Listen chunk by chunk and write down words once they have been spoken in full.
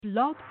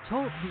Blog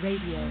Talk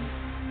Radio.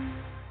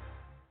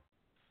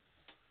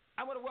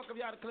 I want to welcome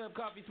y'all to Club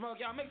Coffee Smoke.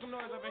 Y'all make some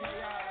noise over here,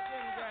 y'all.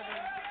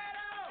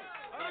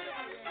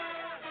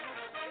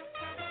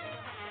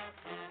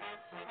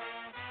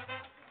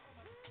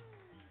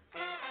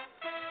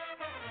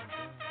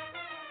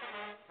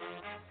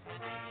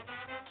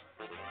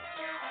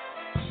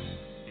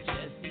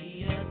 Just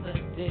the other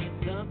day,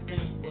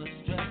 something was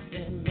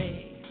stressing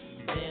me.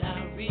 Then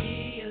I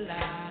realized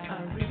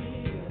I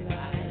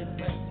ain't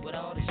impressed with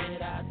all the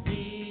shit I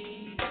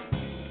see.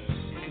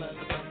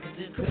 Motherfuckers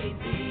is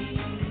crazy,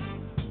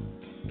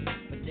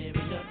 but there is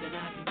nothing I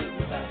can do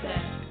about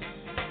that.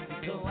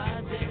 So I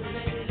just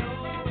let it go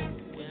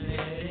and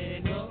let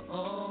it go.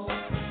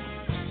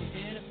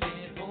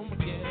 Interfere for my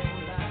ghetto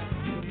life.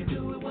 You can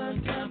do it one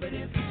time, but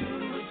if you do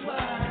it twice,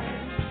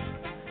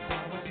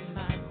 how am I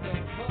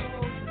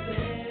supposed to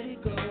let it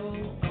go?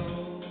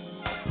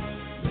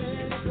 Let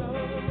it go.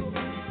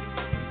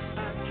 I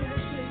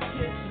can't take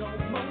it no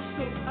more,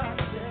 so I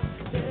said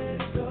let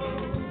it go.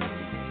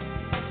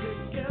 The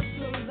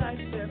ghetto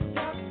life that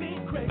got me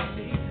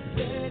crazy.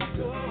 Let it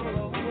go.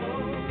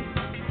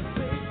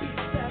 Baby,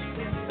 that's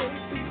it,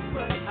 baby,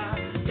 but I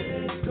let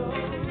it go.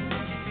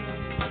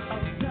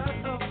 I'm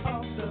tired of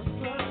all the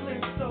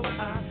struggling, so I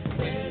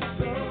let it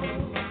go.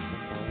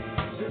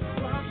 The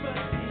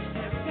property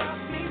has got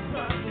me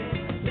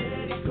running.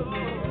 Let it go.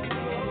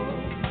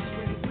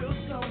 When will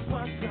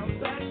someone come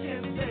back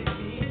and save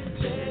me?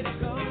 Let it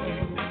go.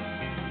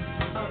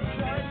 I'm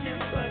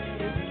trying, but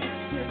it's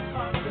getting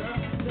harder.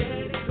 Let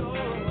it go.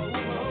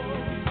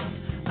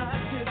 I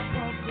just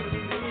want to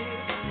live.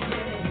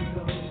 Let it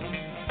go.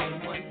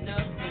 One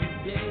up and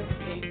day,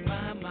 can't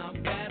find my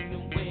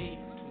bathroom way.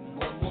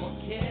 What more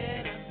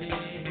can I say?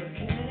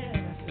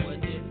 What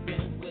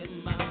different with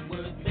my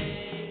words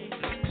made?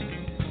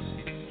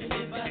 And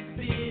if I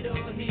spit or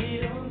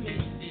hit or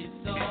miss,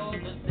 it's all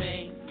the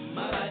same.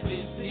 My life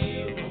is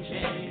zero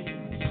change.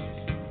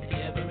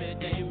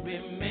 Everything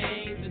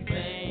remains the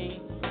same.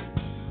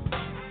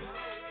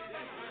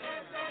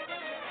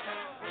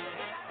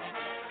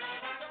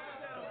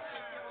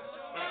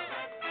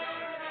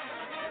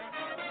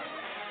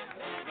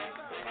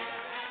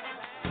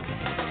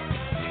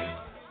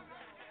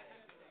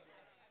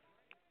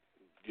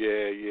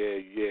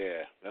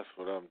 Yeah. That's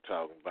what I'm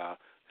talking about.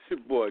 It's your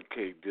boy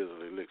K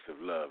Dizzle, Elixir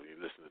of Love.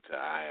 You're listening to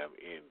I Am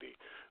Indi.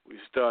 We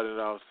started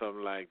off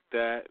something like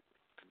that.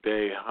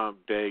 Today,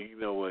 hump day. You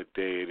know what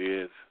day it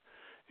is.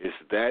 It's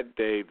that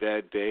day,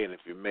 and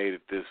if you made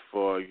it this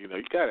far, you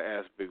got to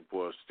ask Big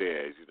Boy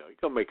upstairs. He's going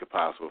to make it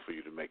possible for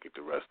you to make it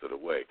the rest of the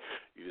way.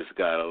 You just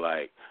got to,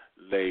 lay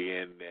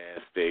in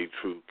there, stay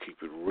true,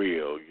 keep it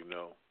real,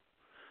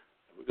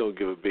 We're going to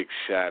give a big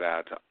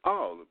shout-out to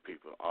all the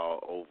people all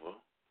over,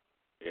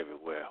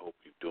 everywhere. Hope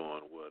you're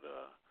doing what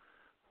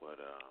you're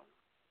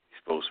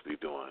supposed to be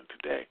doing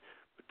today.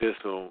 But this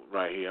one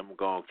right here, I'm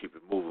going to keep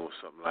it moving with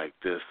something like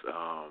this.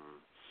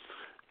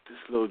 This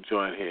little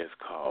joint here is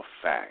called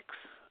Facts.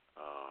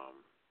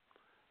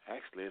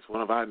 Actually, it's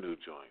one of our new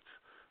joints.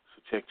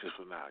 So check this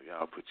one out.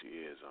 Y'all put your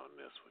ears on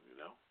this one,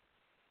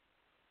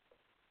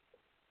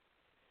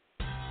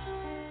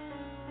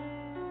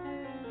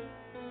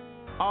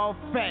 All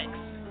facts.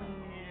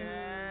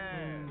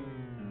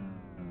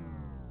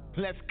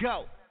 Let's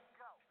go.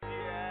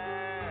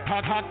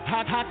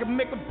 I can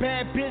make a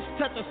bad bitch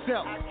touch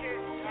herself.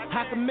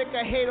 I can make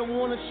a hater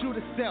wanna shoot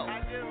herself.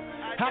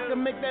 I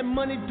can make that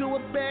money do a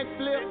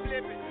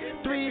backflip.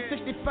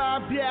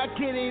 365, yeah, I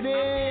get it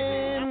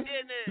in.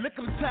 Look,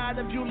 I'm tired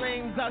of you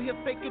lames out here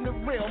faking the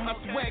real. My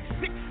swag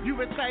sick, you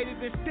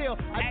recited it still.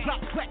 I drop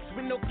tracks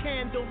with no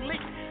candle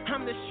lit.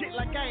 I'm the shit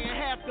like I ain't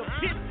half the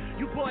bitch.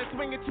 You boys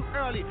swinging too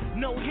early,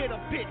 no hitter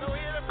bitch.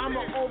 I'm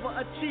an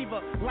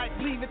overachiever, like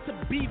leave it to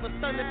Beaver.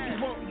 Son, if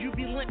you won't, you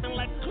be limping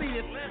like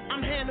Cletus.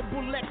 I'm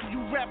Hannibal Lecter,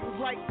 you rappers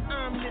like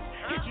omelets.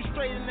 Hit you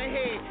straight in the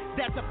head,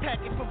 that's a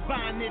packet for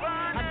violence.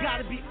 I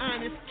gotta be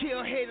honest,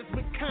 kill haters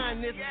with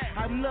kindness.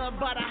 I'm loved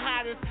by the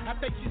hottest, I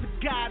think she's a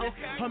goddess.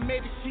 Or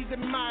maybe she's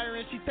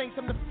admiring, she thinks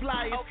I'm the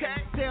flyest.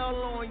 Sail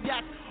on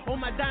yachts, all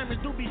my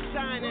diamonds do be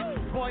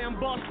shining. Boy, I'm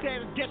boss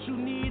status, guess you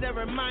need a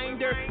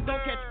reminder.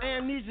 Don't catch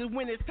amnesia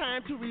when it's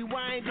time to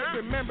rewind it.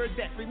 Remember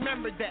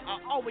that, I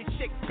always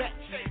shake back.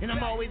 And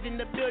I'm always in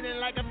the building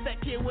like a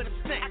fat kid with a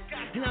snack.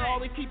 And I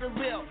always keep it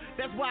real,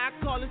 that's why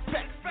I call it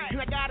facts.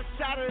 And I gotta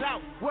shout it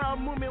out,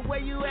 world movement, where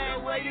you at,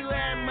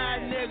 my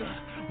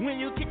nigga? When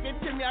you kicked it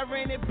to me, I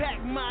ran it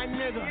back, my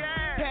nigga.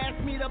 Pass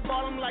me the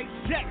ball, I'm like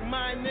Jack,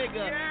 my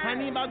nigga. I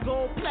need my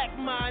gold plaque,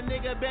 my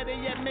nigga. Better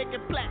yet, make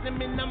it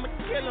platinum and I'ma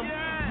kill him.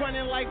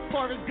 Running like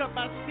Forrest Gump,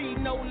 I see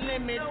no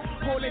limits.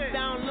 Hold it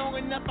down long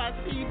enough, I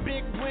see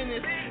big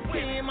winners.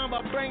 Team,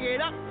 I'ma bring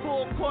it up,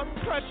 full court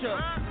pressure.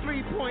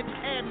 3 points,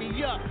 add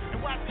me up.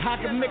 I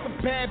can make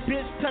a bad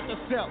bitch touch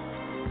herself.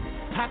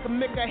 I can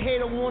make a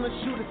hater wanna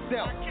shoot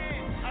herself.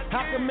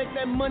 I can make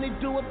that money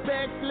do a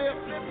backflip.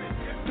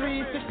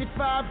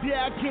 365,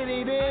 yeah, I get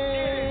it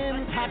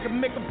in. I can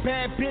make a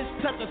bad bitch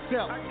touch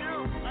herself.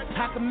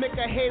 I can make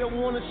a hater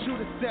wanna shoot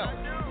herself.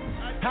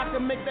 I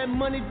can make that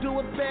money do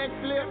a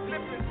backflip.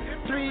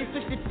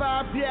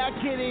 365, yeah, I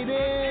get it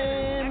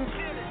in.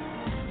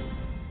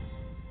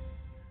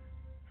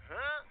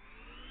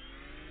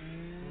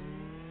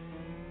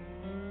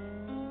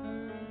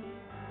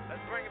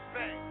 Let's bring it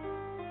back.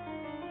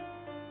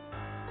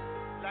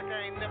 Like I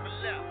ain't never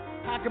left.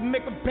 I can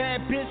make a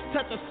bad bitch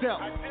touch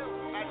herself. I do.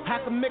 I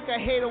can make a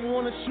hater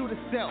wanna shoot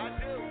herself.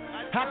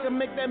 I can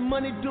make that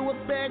money do a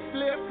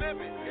backflip.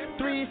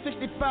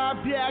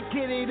 365, yeah, I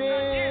get it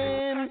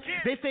in.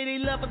 They say they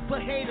love us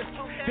but hate us.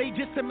 They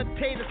just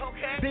imitate us.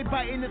 They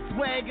biting the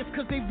swag, it's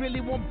cause they really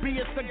won't be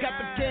us. I got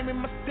the game in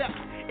my steps.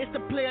 It's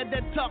the player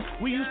that talk.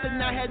 We used to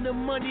not have no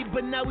money,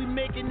 but now we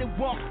making it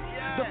walk.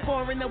 The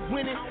foreign are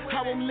winning,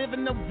 how I'm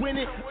living I'm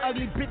winning.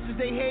 Ugly bitches,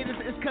 they hate us,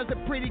 it's cause the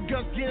pretty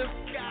girls get us.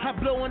 I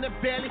blow on the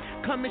valley,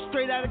 coming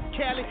straight out of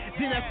Cali.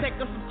 Then I take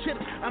up some chips,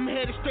 I'm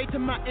headed straight to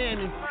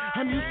Miami.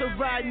 I'm used to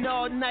riding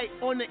all night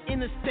on the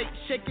interstate.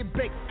 Shake and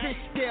bake, fish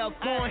scale,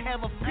 go and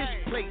have a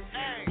fish plate.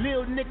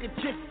 Lil nigga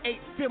just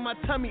ate, fill my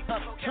tummy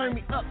up, turn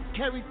me up,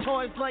 carry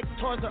toys like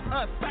Toys R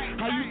Us.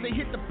 I used to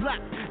hit the block,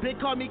 they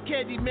call me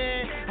Candy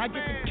Man. I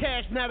get the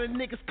cash, now the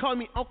niggas call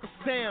me Uncle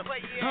Sam.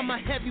 I'm a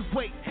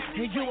heavyweight,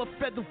 and you a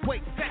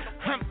featherweight.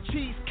 I'm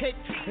cheesecake,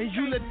 and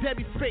you little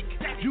Debbie fake.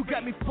 You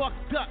got me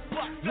fucked up,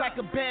 like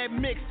a bad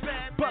mix.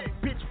 But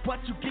bitch, what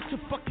you get your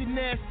fucking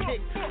ass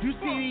kicked? You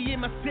see me in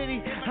my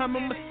city, I'm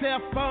on my cell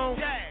phone.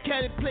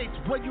 Caddy plates,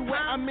 where you at?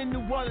 I'm in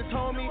New Orleans,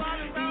 homie.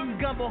 Eating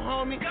gumbo,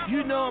 homie.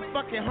 You know I'm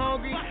fucking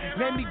hungry.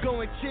 Let me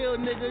go and chill,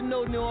 nigga.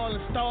 No New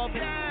Orleans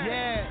starving.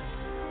 Yeah.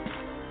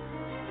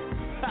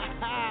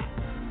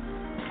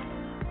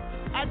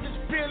 I just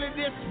feeling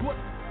this.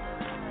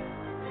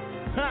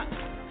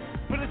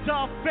 But it's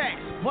all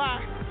facts.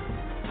 Why?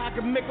 I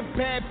can make a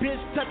bad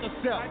bitch touch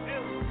herself.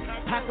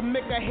 I can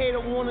make a hater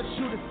wanna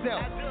shoot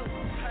herself.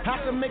 I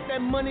can make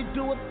that money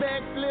do a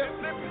backflip.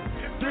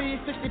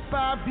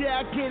 365, yeah,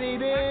 I get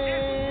it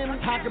in.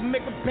 I can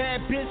make a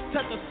bad bitch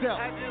touch herself.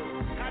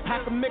 I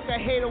can make a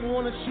hater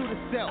wanna shoot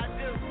herself.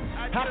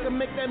 I can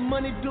make that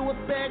money do a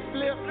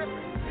backflip.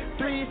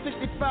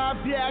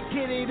 365, yeah, I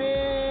get it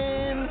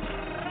in.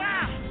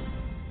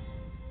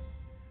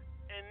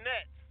 And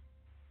that's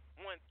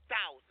 1,000.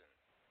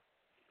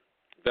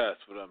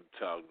 That's what I'm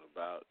talking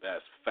about.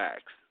 That's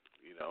facts.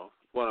 You know,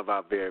 one of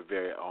our very,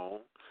 very own,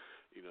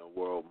 you know,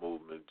 world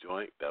movement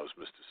joint. That was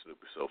Mr.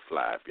 Snoopy So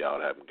Fly. If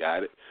y'all haven't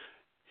got it,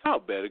 y'all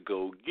better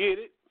go get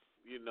it,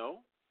 you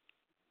know.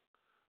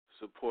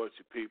 Support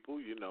your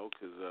people, you know,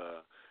 because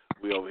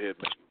we over here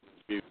making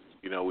music.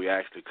 You know, we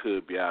actually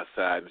could be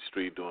outside in the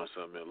street doing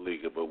something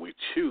illegal, but we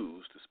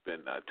choose to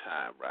spend our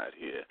time right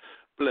here,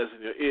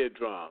 blessing your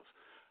eardrums.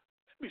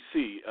 Let me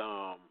see.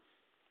 Let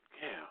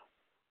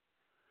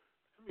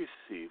me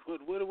see.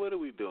 What are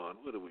we doing?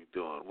 What are we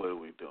doing?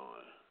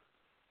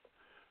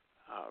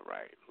 All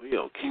right. We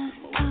gonna keep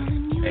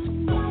it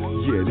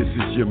moving. Yeah, this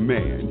is your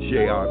man,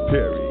 J.R.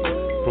 Perry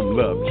from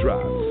Love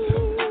Drops.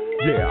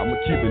 Yeah, I'm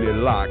keeping it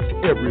locked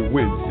every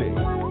Wednesday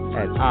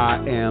at I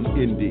Am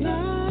Indi,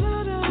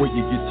 where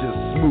you get your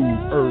smooth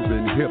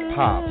urban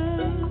hip-hop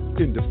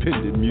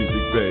independent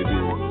music, baby.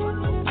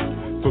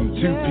 From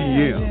 2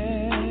 p.m.,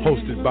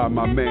 hosted by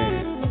my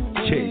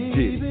man,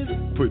 K.D.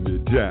 Putting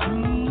it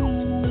down.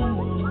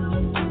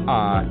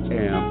 I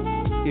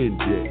Am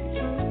Indi.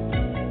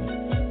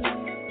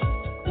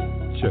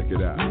 Check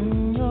it out.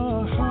 When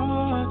your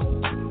heart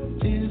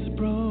is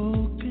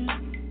broken,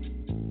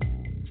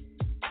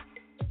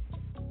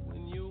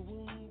 when you're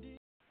wounded.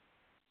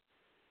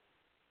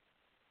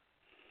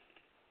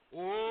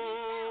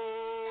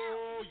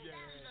 Oh, yeah.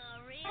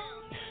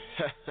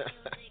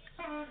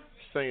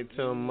 Sing it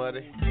to him,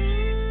 Muddy.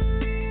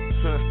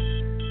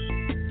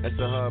 That's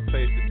a hard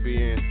place to be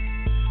in.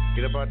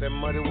 Get up out that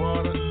muddy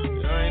water.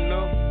 You ain't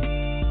know.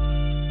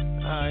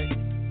 Alright.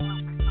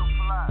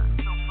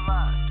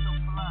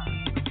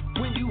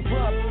 When you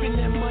up in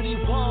that muddy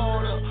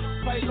water,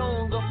 fight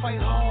longer,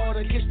 fight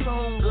harder, get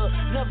stronger,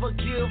 never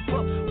give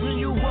up. When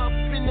you up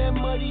in that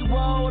muddy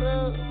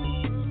water,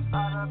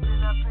 I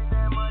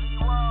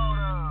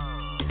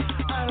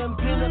done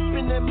been up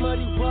in that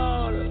muddy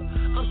water.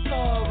 I'm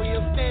sorry,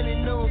 I'm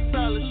standing on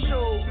solid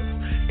shores,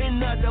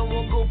 and I don't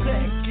wanna go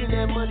back in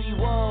that muddy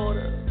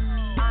water.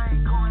 I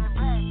ain't going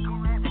back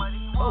in that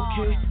muddy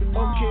water.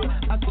 Okay,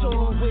 I told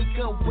her wake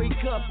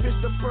up,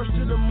 it's the first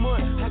of the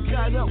month. I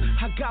got up,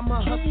 I got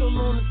my hustle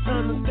on, it's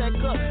time to stack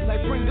up.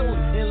 Like Pringles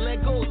and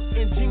Legos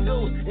and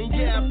Jingles, and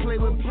yeah, I play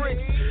with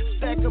bricks.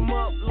 Stack them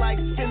up like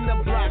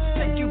cinder blocks,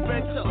 take you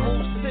back to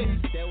 06.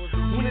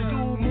 When the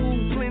dude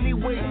move plenty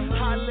weight,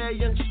 holla at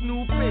young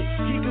Snoopy,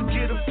 he could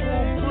get a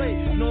full plate.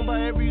 Known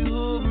by every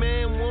hood,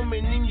 man,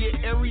 woman in your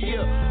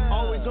area.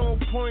 Always on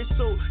point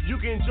so you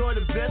can enjoy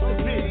the best of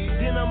it.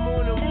 Then I'm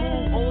on the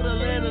move, old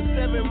Atlanta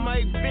 7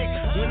 Mike Vick.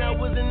 When I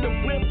was in the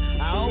whip,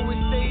 I always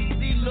stayed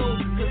D-low,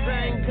 cause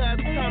I ain't got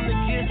time to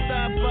get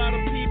stopped by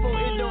the people,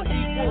 it don't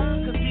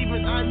equal, cause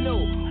even I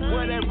know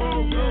where that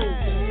road goes.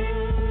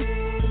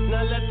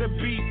 Now let the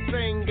beat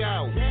sing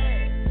out.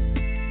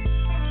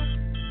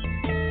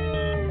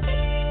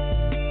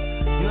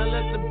 Now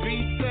let the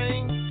beat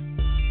sing.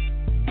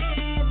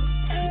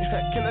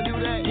 Can I do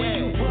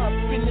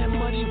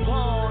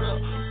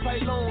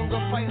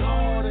longer, fight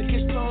harder,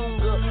 get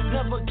stronger,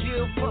 never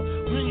give up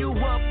when you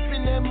up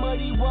in that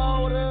muddy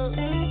water.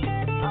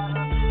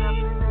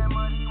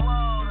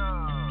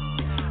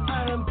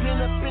 I done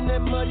been up in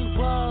that muddy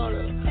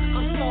water.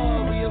 I'm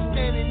sorry, I'm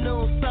standing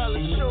on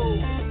solid shore,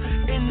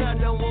 and I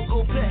don't wanna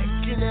go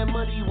back in that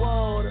muddy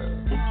water.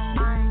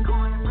 I ain't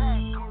going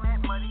back on that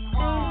muddy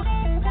water.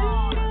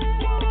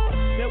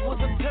 There was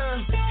a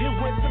time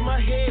it went to my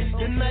head.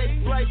 The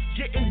night flights,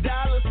 getting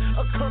dollars,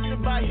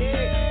 accustomed by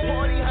head.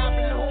 Party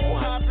hopping, hole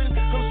hopping,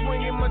 I'm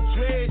swinging my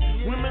dread.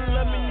 Women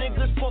love me,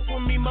 niggas fuck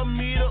with me, my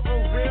meter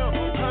on real.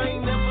 I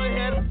ain't never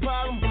had a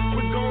problem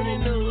with going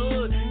in the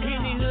hood.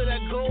 Any hood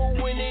I go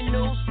when they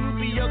know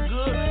Snoopy are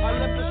good.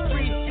 I left the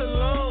streets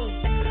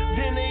alone,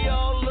 then they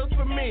all look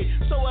for me.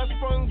 So I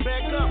sprung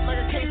back up like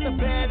a case of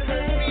bad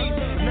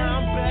herpes.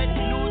 Now I'm back,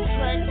 new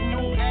tracks,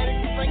 new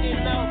addicts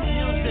singing out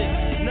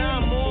music.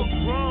 Now I'm all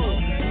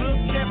grown,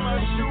 look at my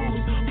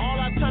shoes, all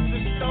I touch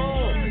is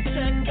stone.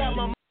 Check out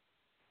my...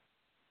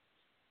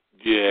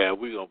 Yeah,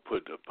 we're going to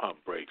put the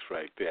pump brakes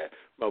right there.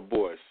 My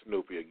boy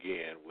Snoopy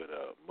again with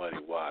Muddy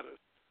Waters.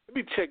 Let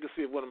me check to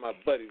see if one of my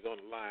buddies on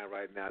the line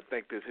right now. I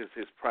think this is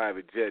his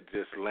private jet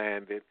just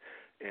landed,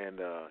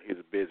 and he's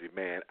a busy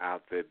man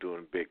out there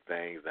doing big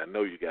things. I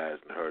know you guys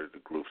have heard of the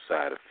group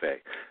Side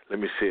Effect. Let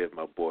me see if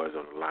my boy's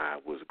on the line.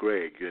 Was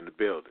Greg, you in the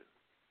building?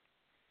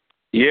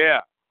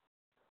 Yeah.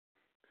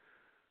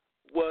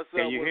 What's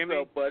Can you hear me?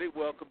 up, buddy?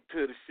 Welcome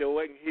to the show.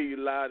 I can hear you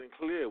loud and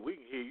clear. We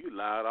can hear you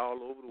loud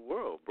all over the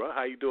world, bro.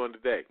 How you doing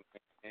today?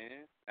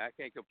 Man, I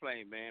can't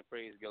complain, man.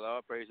 Praise the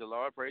Lord, praise the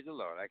Lord, praise the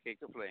Lord. I can't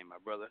complain, my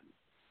brother.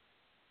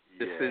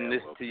 Listen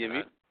to your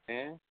music,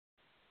 man.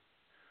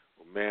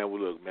 Well, man,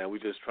 look, man, we're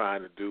just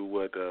trying to do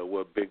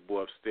what Big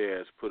Boy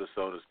upstairs put us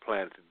on this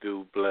planet to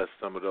do, bless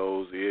some of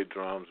those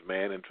eardrums,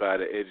 man, and try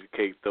to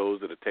educate those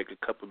that'll take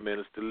a couple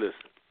minutes to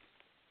listen.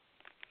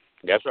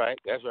 That's right,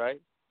 that's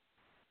right.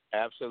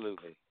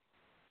 Absolutely.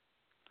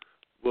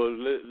 Well,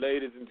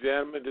 ladies and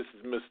gentlemen, this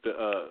is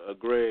Mr.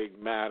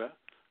 Greg Matter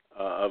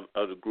of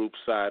the group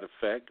Side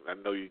Effect. I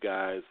know you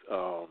guys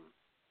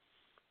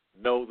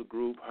know the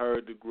group,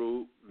 heard the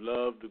group,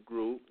 love the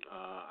group.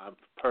 I'm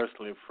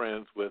personally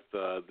friends with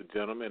the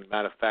gentleman.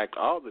 Matter of fact,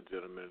 all the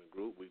gentlemen in the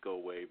group, we go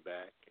way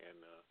back. And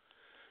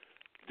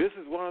this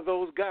is one of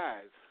those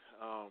guys.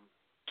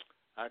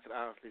 I can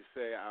honestly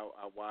say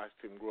I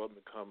watched him grow up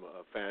and become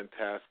a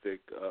fantastic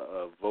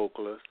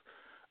vocalist,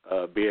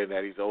 being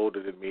that he's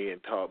older than me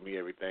and taught me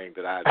everything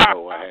that I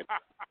know I had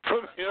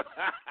from him.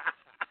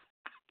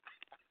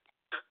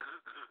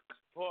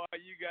 Boy,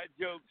 you got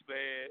jokes,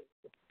 man.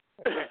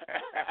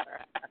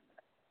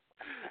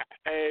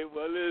 Hey,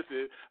 well,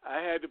 listen,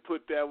 I had to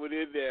put that one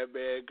in there,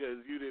 man,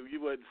 because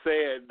you wasn't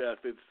saying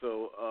nothing.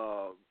 So,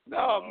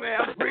 no, man,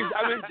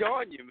 I'm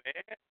enjoying you,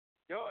 man.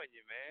 Enjoying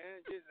you,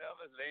 man. You know,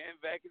 I'm laying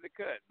back in the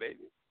cut,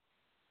 baby.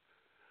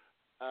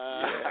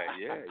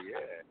 Yeah.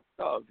 It's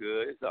all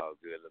good,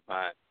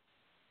 Lamont.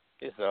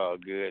 It's all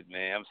good,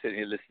 man. I'm sitting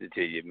here listening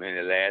to you, man.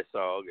 The last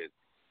song is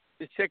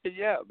just checking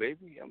you out,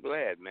 baby. I'm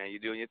glad, man. You're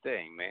doing your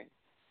thing, man.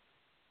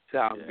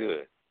 Sounds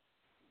good.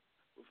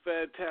 Well,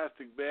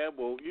 fantastic, man.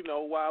 Well, you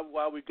know,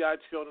 while we got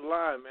you on the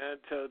line, man,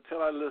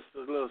 tell our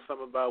listeners a little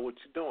something about what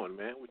you're doing,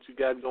 man. What you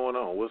got going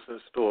on? What's in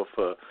store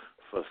for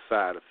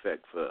Side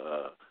Effect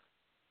for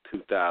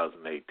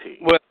 2018?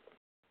 Well,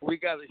 we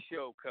got a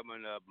show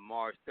coming up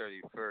March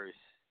 31st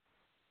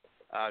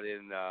out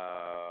in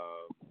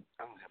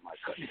I don't have my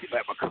card.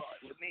 Back my card.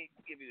 Let me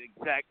give you the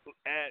exact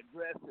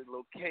address and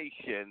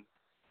location.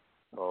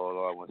 Hold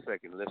on 1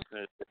 second,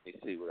 listeners. Let me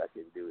see what I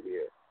can do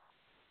here.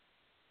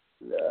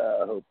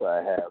 I hope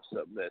I have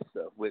some of that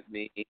stuff with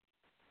me.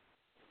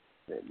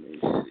 Let me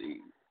see.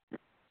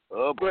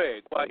 Oh,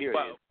 Greg, here it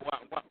is.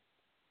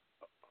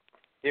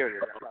 Here it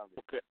is. I found it.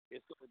 Okay.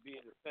 It's going to be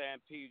in the San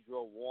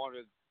Pedro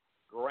Warner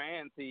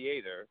Grand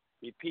Theater.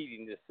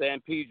 Repeating, the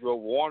San Pedro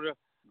Warner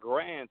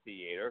Grand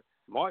Theater,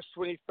 March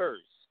 21st.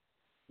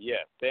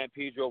 Yes, San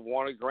Pedro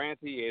Warner Grand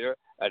Theater,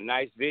 a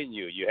nice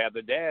venue. You have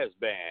the Daz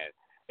Band,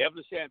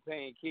 Evelyn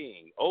Champagne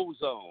King,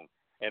 Ozone,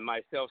 and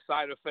myself,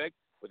 Side Effect,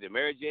 with the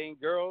Mary Jane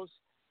Girls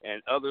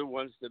and other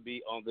ones to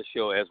be on the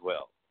show as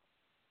well.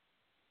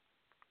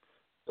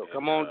 So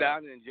come on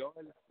down and enjoy.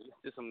 Listen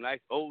to some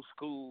nice old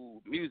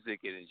school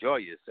music and enjoy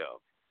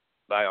yourself,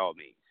 by all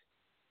means.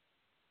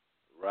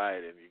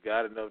 Right, and you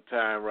got enough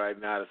time right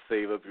now to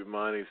save up your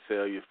money,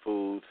 sell your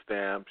food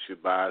stamps, your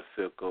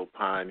bicycle,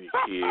 pine your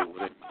kid,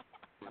 whatever.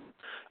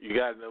 You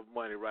got enough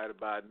money right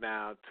about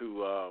now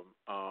to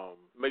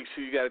make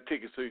sure you got a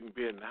ticket so you can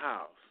be in the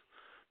house.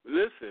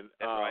 Listen,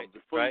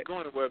 before you go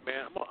anywhere,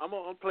 man, I'm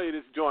going to play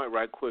this joint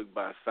right quick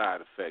by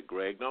Side Effect,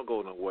 Greg. Don't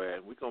go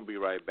nowhere. We're going to be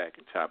right back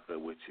and chop it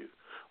up with you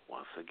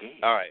once again.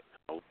 All right.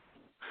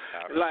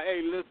 Like,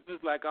 hey, listeners,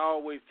 like I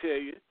always tell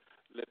you,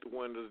 let the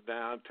windows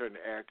down, turn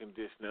the air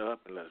conditioner up,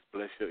 and let's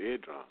bless your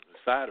eardrums. The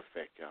Side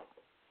Effect, y'all.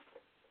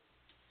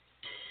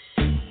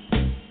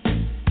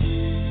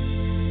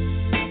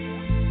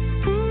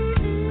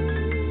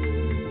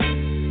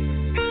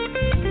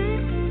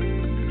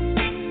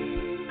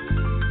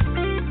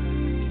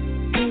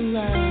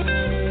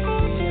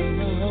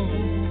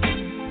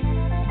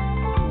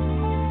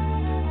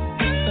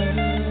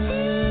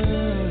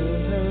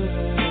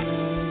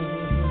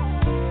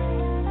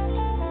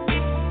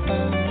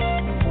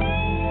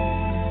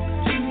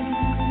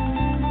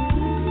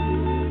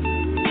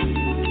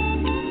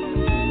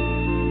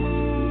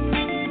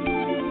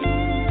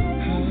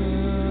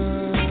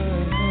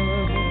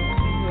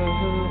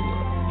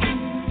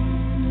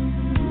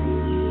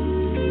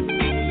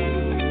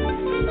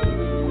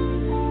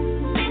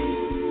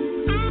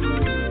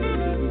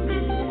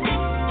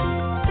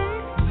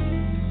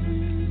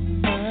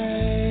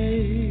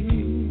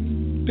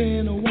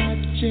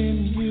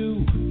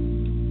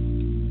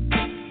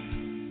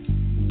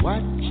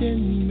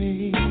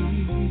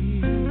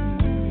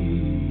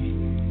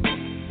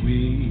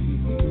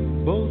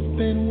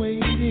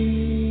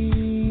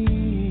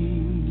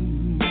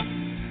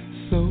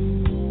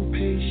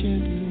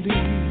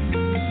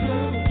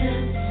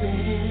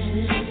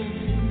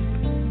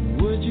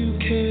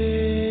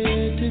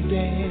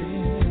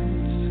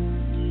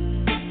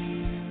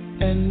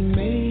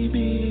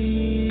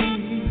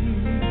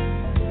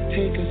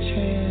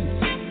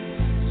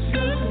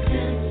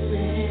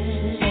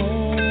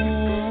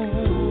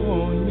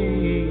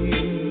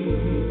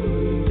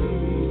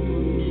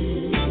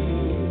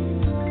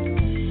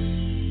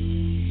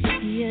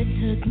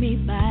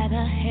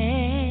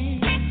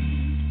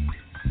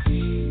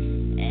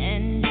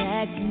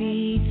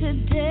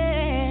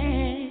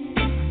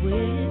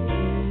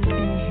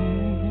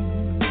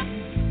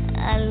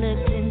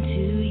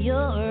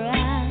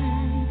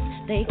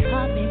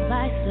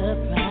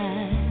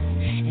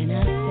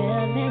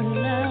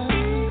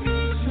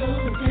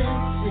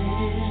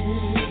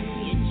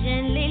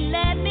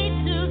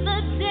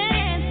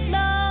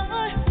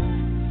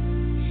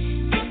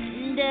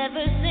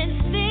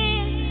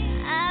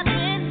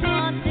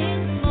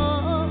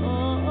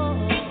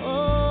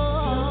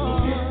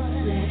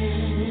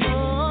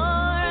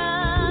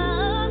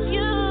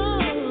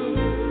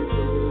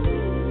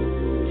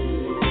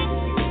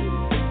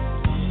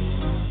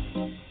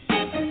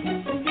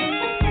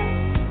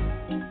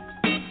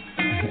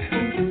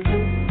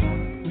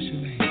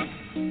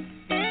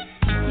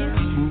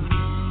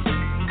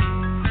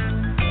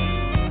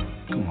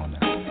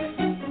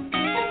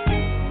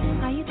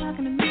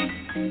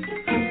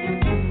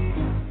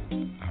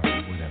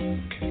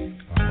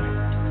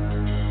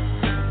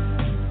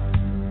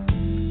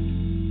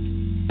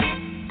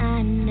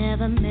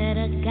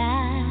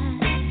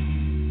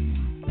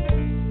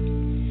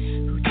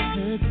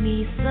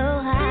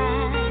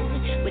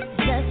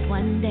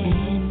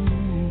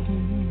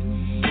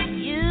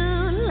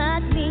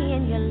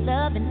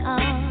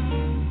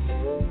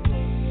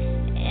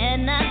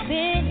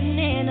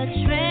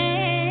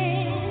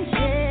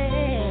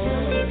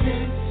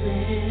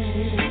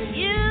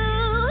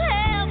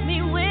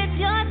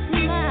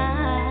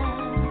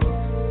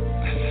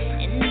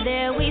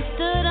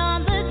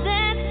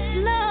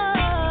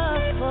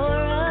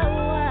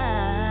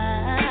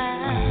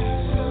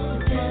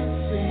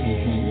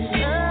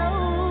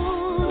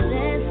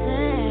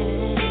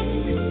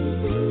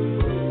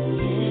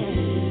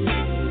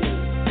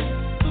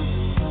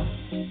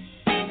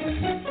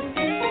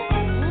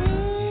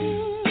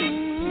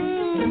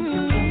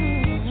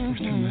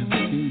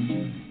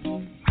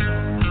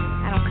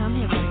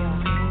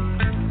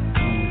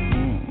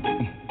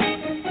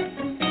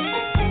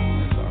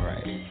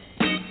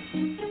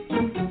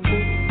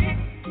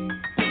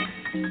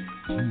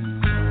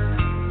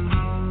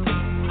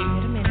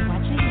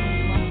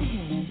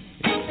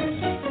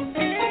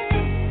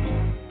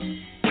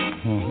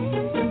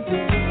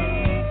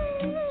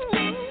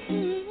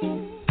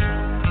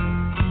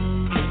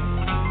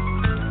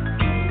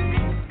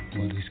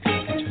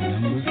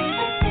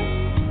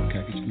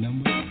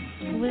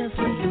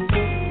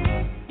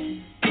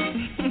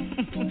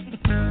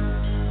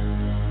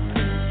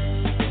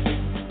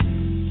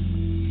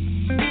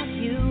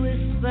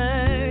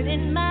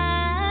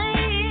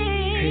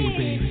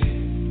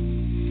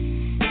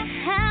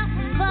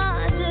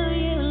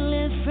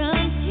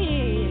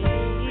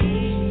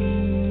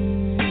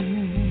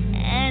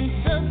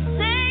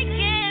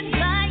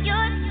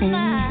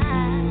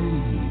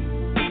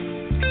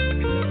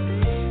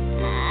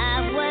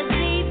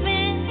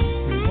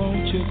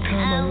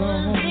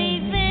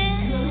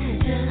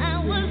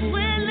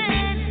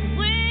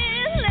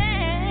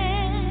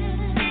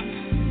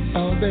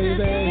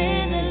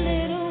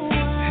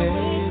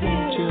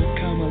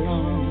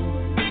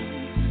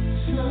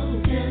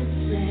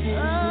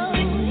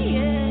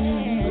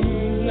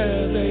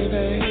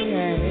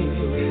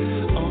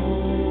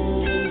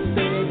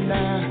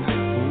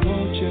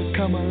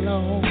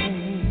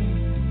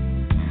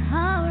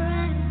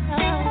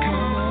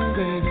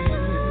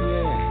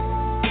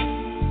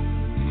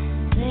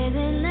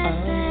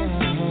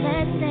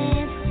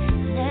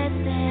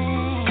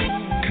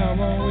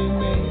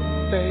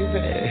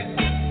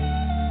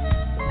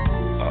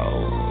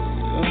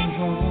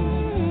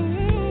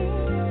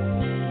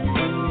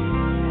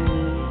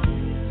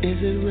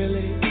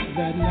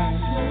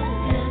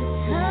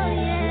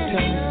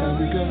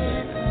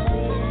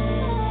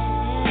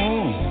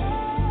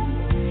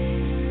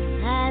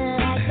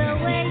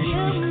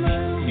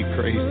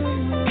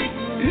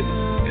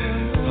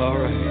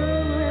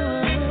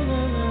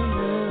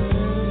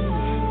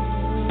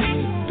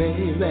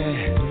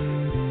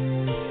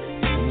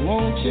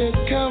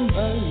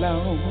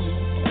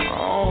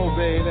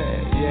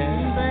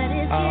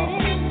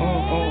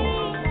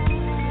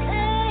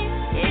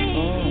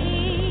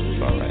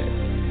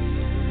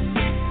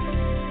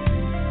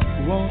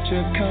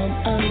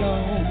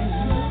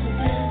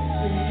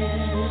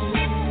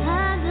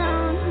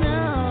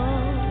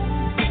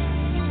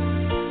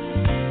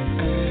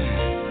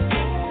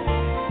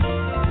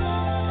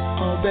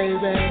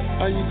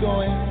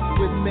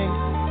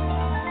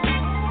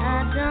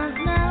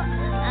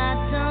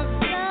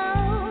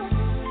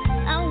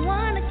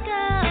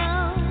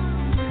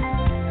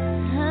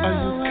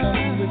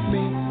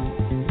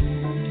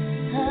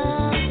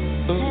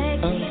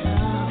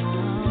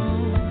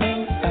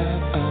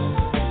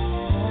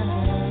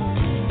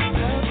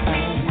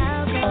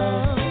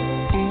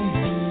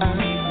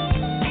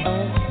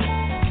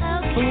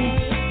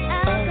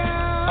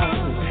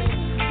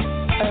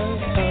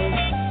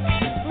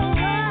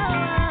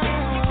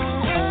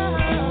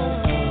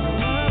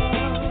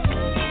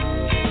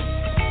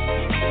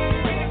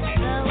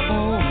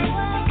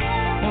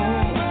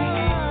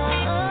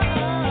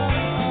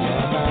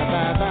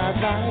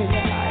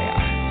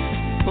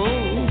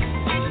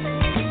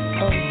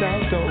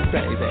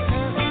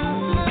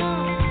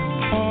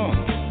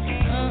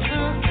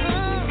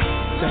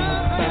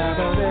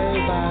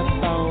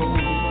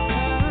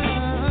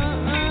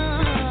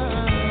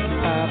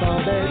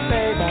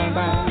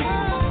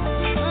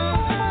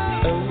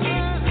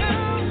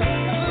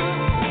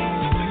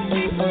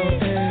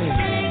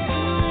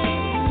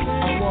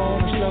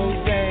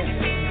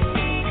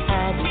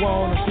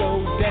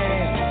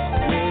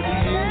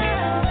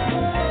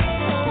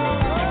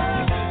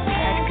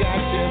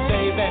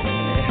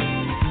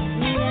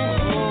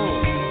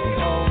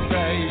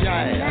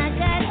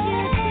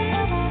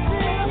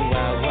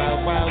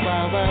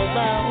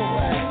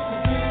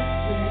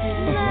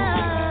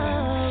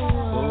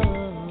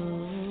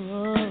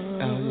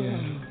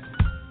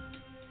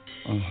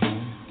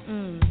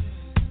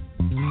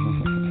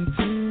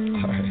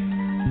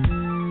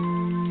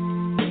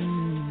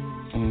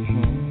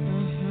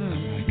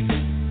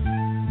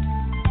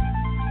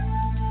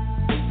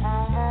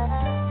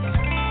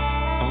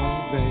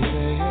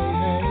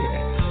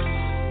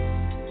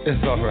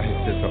 It's all right.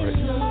 It's all right.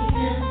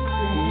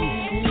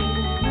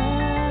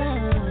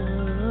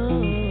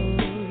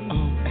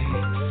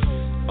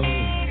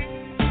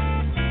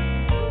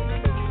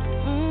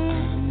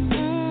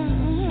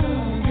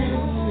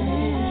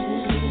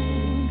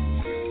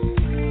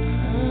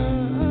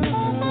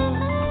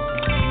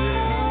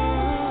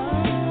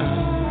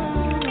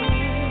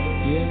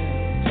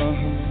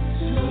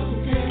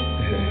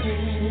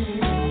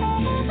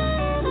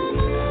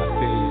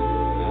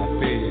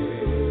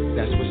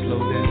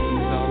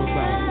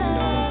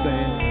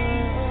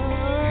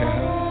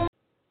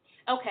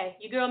 Okay,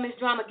 your girl Miss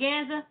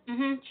Dramaganza,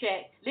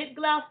 check. Lip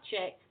gloss,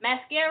 check.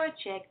 Mascara,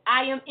 check.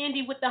 I am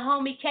Indi with the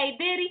homie K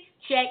Diddy,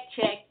 check.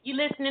 You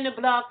listening to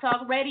Blog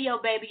Talk Radio,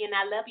 baby, and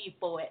I love you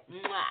for it.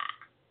 Mwah.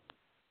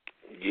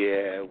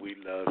 Yeah, we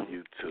love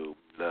you too.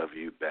 Love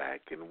you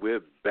back. And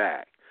we're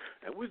back.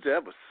 And we just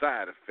have a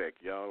side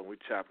effect, y'all, and we're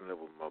chopping it up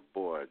with my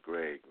boy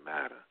Greg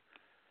Nada.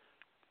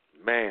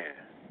 Man.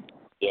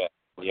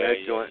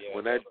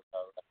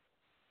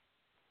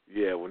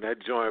 When that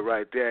joint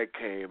right there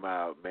came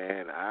out,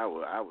 man, I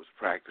was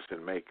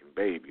practicing making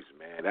babies,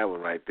 man. That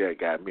one right there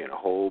got me in a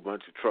whole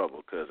bunch of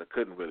trouble because I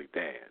couldn't really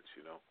dance,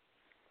 you know.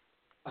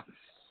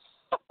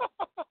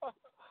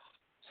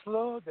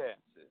 Slow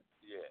dancing.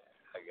 Yeah,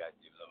 I got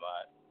you,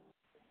 Lamont.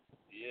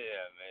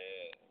 Yeah,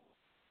 man.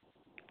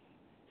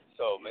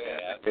 So,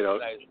 man, they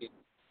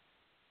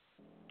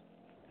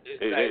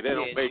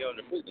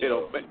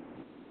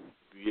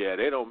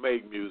don't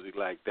make music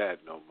like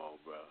that no more,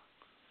 bro.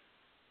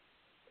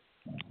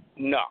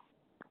 No,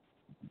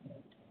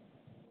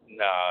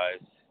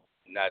 it's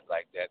not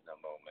like that no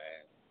more,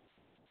 man.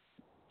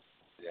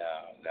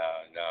 No,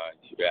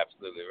 you're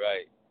absolutely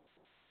right.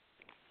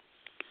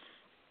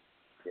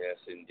 Yes,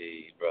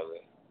 indeed,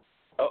 brother.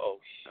 Uh-oh,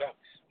 shucks,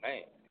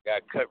 man.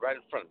 Got cut right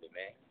in front of me,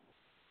 man.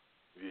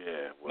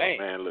 Yeah, well,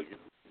 man look,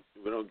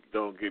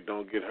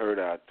 don't get hurt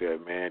out there,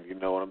 man. You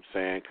know what I'm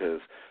saying?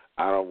 Because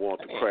I don't want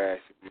the crash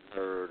to be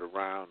heard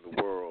around the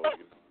world.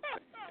 You know what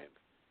I'm saying?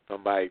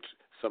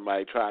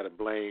 Somebody try to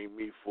blame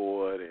me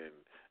for it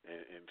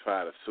and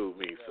try to sue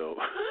me. So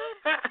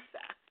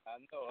I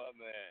know her,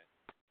 man.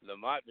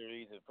 Lamont the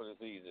reason for the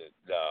season.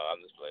 No,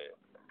 I'm just playing.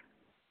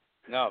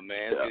 No,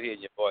 man, it's good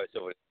hearing your voice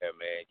over there,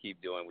 man.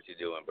 Keep doing what you're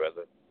doing,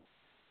 brother.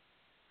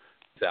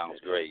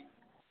 Sounds great.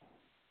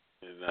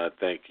 And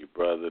thank you,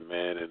 brother,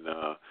 man. And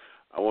I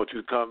want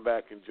you to come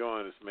back and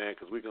join us, man,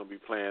 because we're gonna be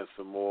playing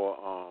some more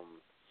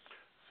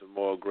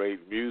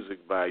great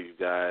music by you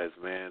guys,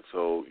 man.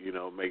 So, you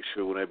know, make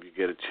sure whenever you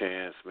get a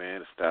chance, man,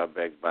 to stop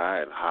back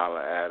by and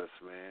holler at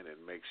us, man,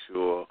 and make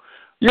sure.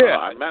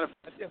 Yeah. Matter of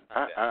fact,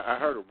 I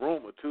heard a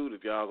rumor too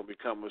that y'all gonna be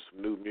coming with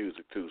some new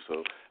music too.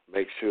 So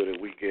make sure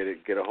that we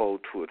get a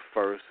hold to it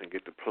first and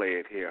get to play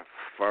it here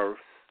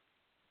first.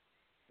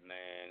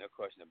 Man, no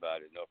question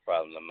about it. No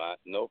problem, Lamont.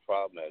 No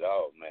problem at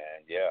all,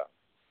 man. Yeah.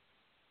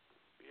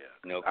 Yeah.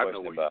 No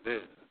question about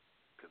it.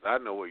 Because I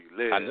know where you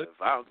live.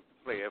 If I don't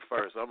play it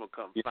first, I'm going to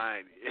come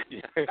find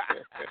you.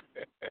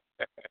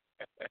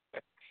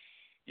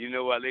 You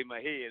know I lay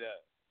my head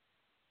up.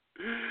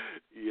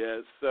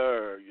 Yes,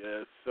 sir,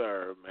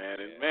 man.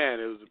 And, man,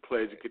 it was a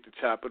pleasure to get to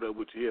chop it up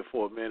with you here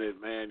for a minute,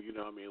 man. You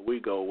know, I mean, we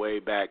go way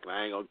back, and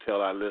I ain't going to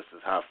tell our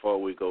listeners how far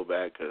we go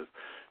back because,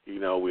 you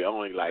know, we're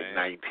only like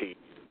 19 years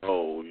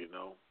old, you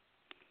know.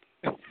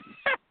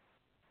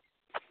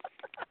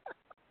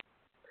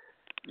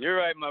 You're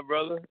right, my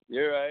brother.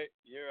 You're right.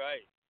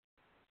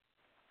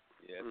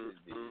 Yes,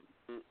 indeed.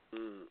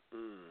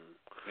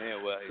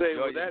 Man, well,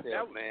 enjoy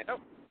yourself, man.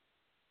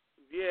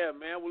 Yeah,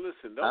 man. Well,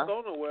 listen, don't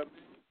go nowhere.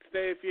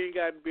 Stay if you ain't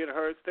got to be in a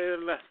hurry.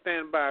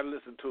 Stand by and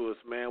listen to us,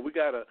 man. We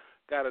got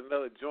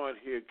another joint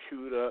here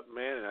queued up,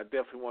 man, and I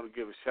definitely want to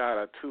give a shout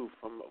out too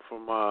from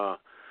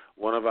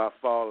one of our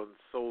fallen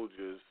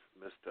soldiers,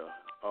 Mr.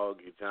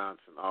 Augie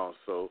Johnson,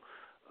 also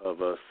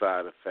of a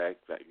side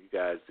effect that you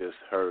guys just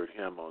heard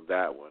him on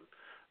that one.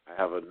 I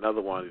have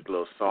another one of these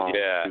little songs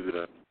queued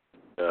up.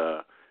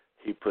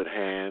 He put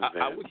hands.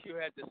 I wish you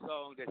had the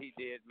song that he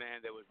did,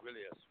 man. That was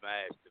really a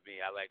smash to me.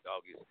 I liked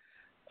Augie's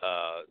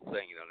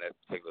singing on that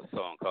particular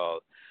song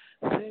called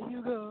 "There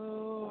You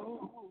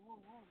Go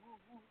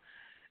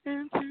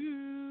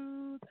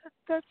Into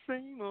That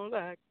Same Old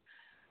Act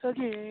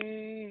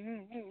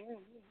Again."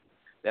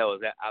 That was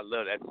that. I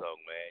love that song,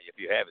 man. If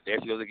you have it, there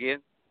she goes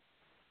again.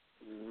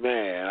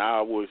 Man,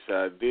 I wish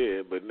I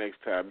did, but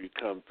next time you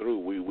come through,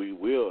 we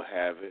will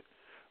have it.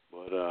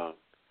 But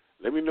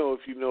let me know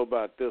if you know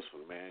about this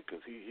one, man,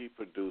 because he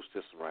produced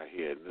this one right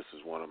here, and this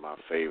is one of my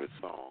favorite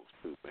songs,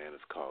 too, man.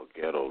 It's called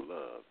Ghetto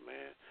Love,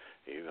 man.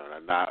 You know, I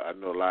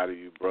know a lot of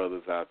you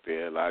brothers out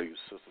there, a lot of you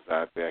sisters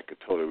out there could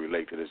totally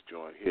relate to this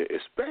joint here,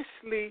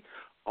 especially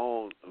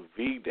on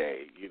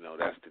V-Day. You know,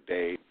 that's the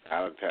day,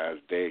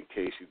 Valentine's Day, in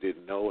case you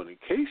didn't know, and in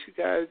case you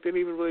guys didn't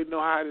even really know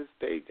how this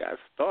day got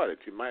started,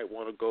 you might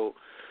want to go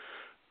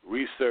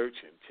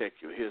research and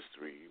check your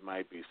history. You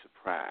might be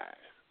surprised.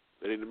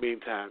 But in the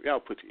meantime, y'all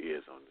put your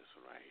ears on this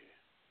one right here.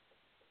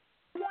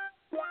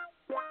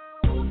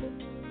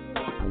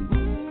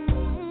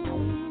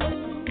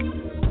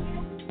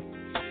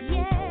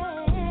 Yeah.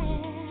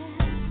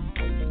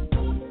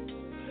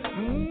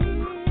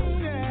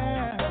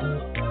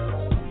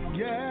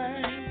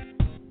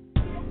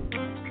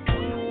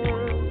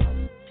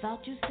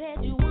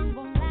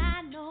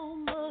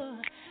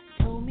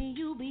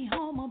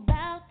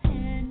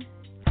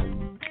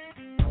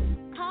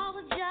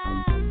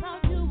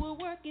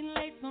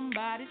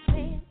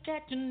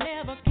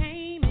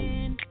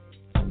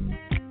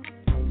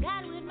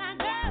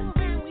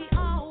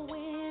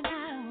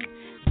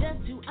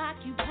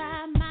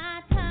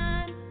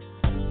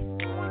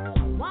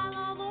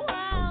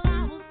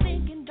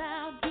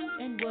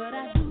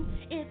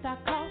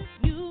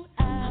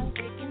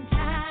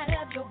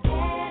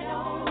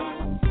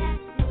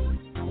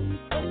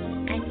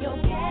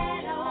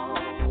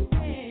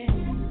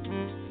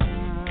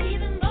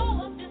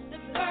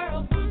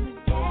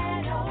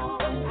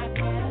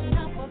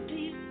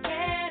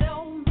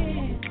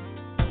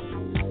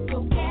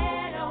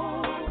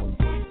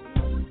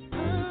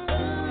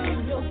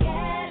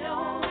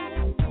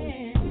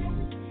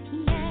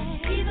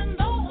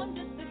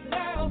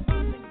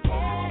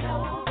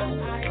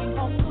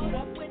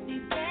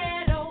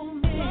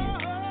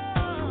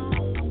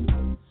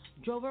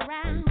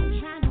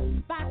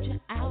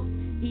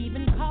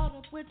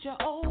 your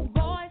old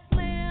boy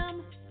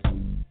Slim.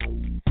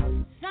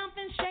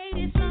 Something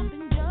shady,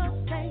 something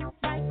just ain't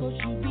right, 'cause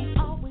you be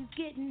always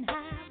getting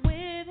high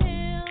with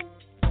him.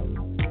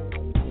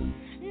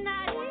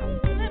 Not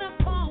even a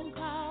phone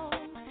call,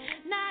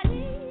 not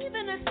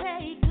even a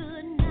say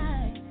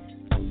goodnight.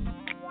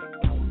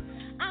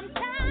 I'm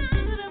tired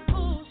of the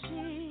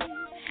bullshit,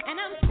 and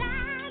I'm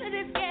tired of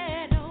this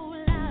ghetto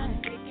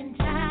life. Sick and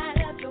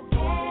tired of your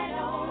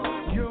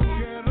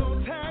ghetto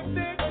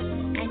tactics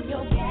and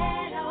your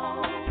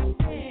ghetto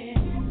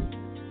friends.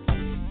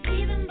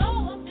 Even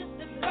though I'm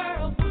just a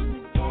girl from the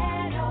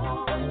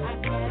ghetto, I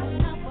get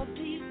enough of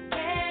these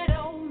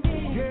ghetto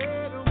men.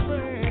 Ghetto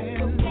friends.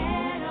 Your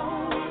ghetto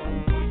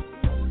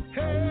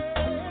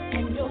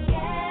and your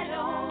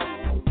ghetto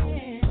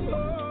friends.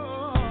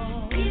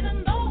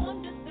 Even though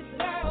I'm just a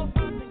girl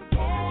from the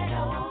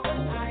ghetto, I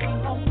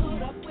ain't gonna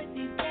put up with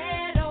these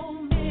ghetto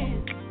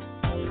men.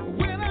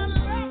 When I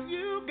love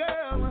you,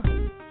 girl,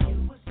 you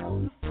was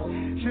on the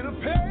phone. Should've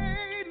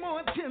paid more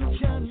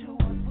attention to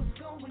what was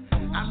going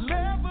on. I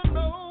never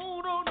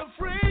knowed on the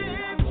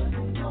friends.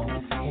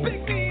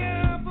 Pick me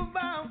up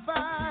about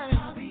 5.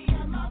 I'll be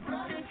at my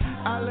brother's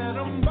house. I let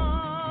him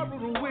borrow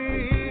the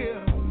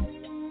wheel.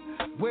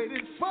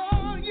 Waited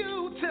for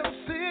you till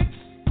 6.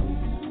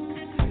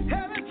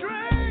 Had a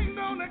drink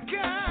on the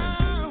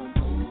couch.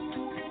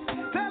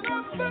 Till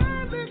I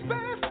finally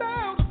passed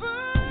out.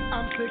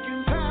 I'm sick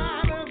and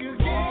tired of your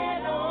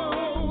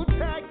ghetto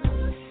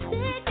tactics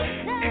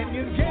and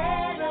your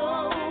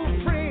ghetto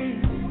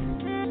friends.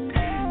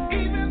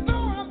 Even though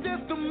I'm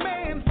just a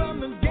man from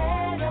the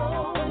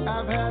ghetto,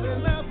 I've had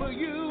enough of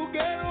you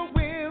ghetto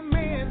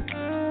women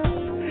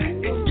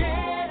and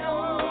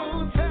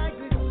ghetto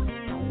tactics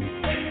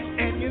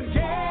and your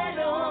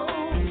ghetto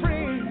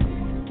friends.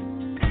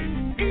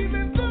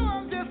 Even though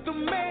I'm just a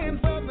man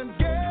from the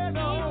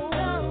ghetto,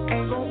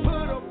 ain't gonna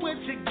put up with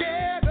your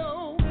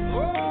ghetto.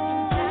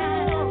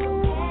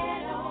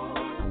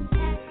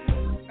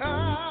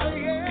 Oh,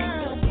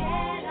 yeah.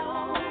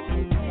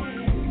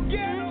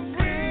 Ghetto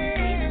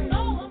friends.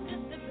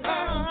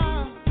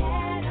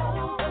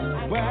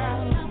 Wow.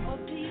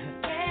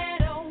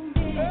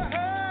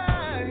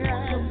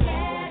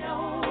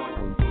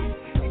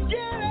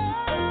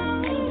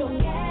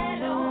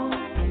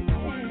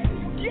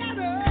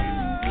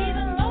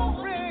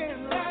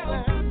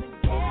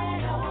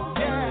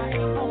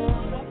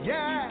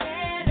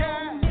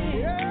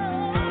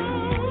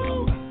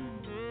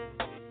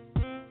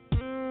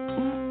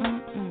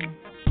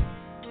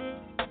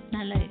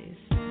 Now, ladies,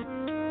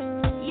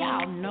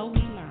 y'all know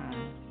he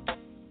lying.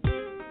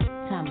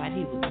 Talking about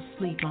he was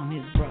asleep on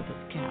his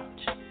brother's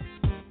couch.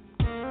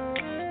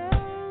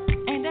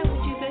 Ain't that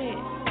what you said?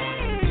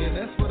 Yeah,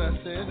 that's what I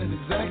said, and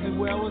exactly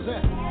where I was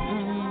at.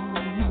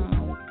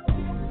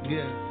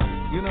 Yeah.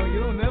 You know, you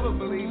don't never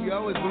believe, you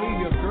always believe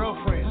your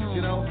girlfriends,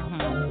 you know?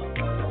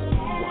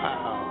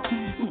 Wow.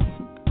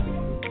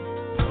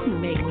 You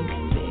make me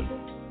sick.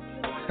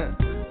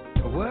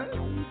 What?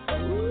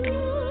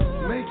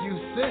 Make you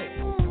sick?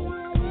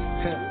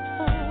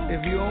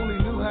 If you only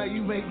knew how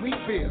you make me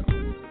feel.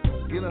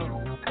 You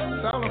know,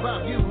 it's all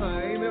about you,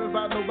 huh? Ain't never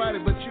about nobody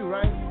but you,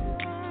 right?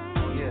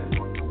 Yeah.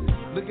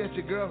 Look at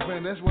your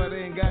girlfriend, that's why they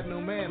ain't got no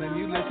man, and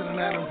you listening to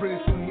them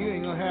pretty soon you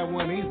ain't gonna have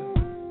one either.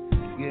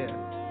 Yeah.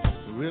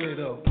 Really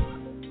though.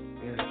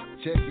 Yeah.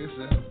 Check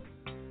yourself.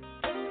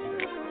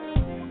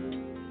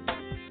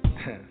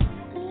 Yeah.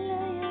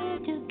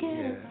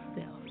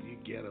 You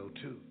ghetto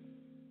too.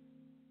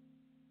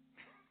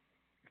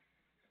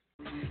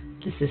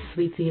 This is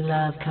Sweet Tea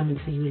Love coming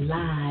to you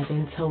live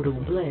in total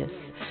bliss.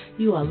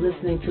 You are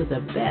listening to the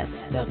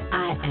best of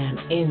I Am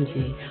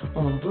Indi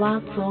on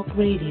Blog Talk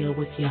Radio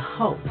with your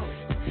host,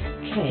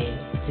 K.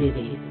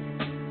 Diddy.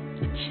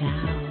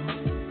 Ciao.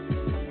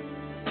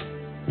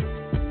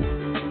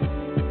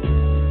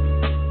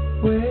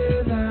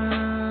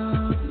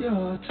 Without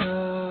your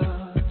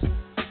touch,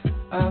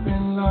 I've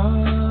been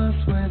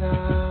lost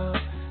without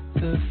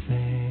the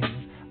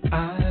things I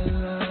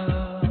love.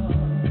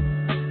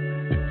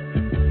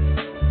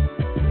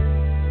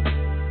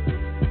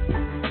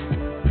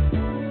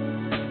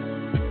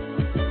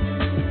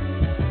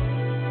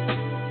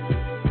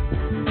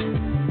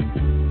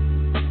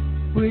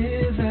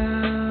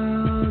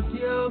 Without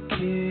your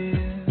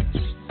kiss,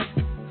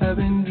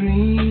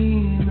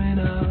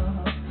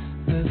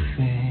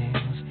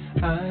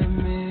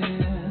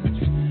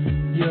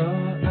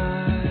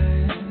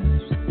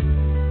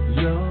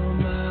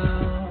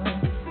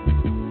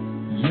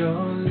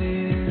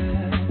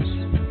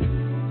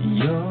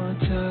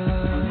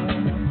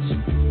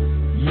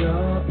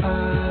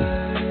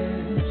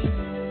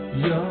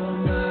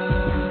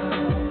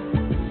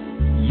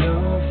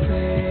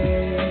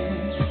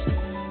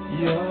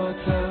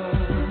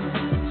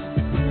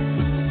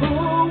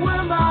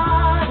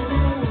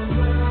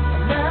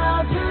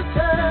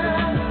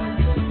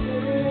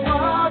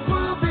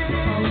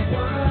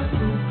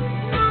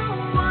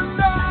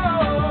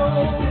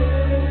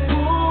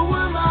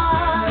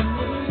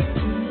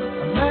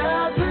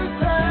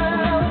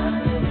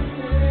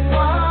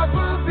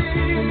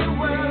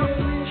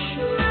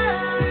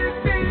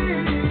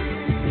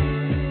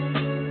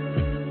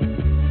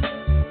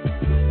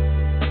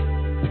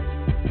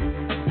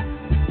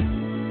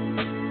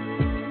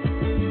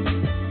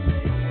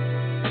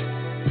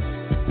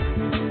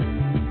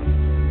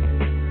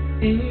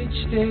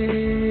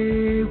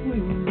 day we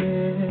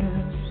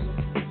met,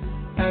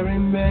 I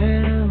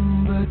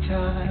remember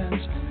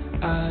times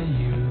I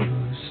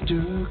used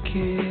to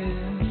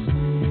kiss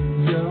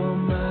your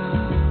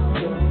mouth,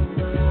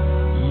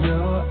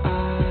 your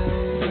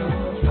eyes,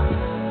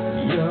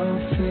 your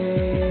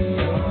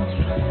face,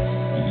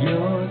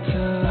 your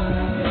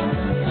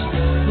touch.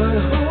 But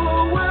who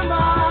am I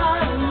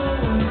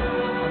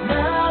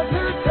now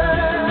to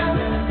tell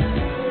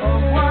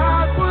of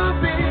what will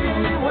be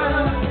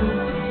when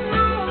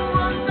no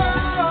one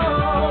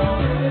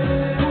knows?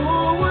 Who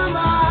am I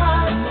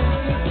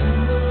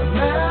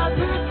now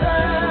to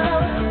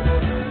tell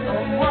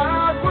of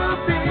what will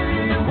be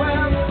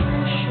when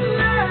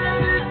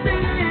let it be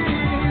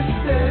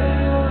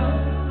still?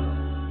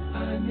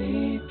 I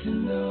need to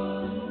know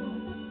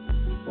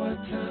what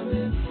time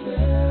it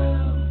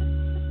fell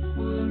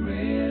will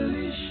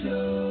really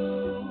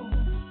show.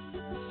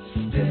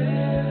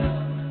 Still,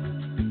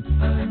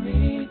 I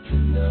need to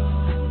know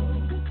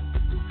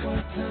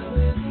what time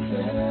it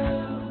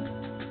fell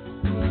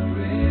will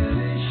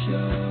really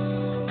show.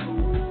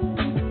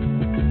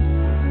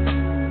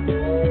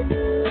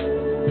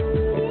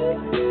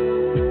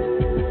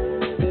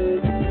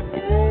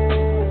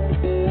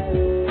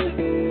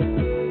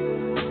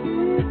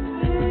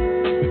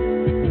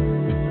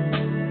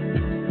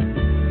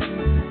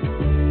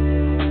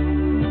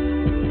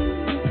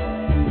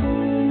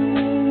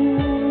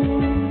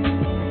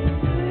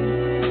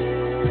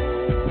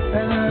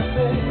 And I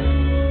say,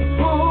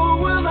 who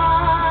am I?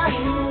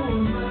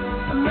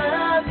 A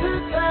man to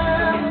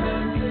tell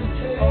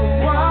of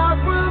what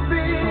will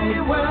be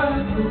when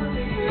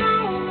no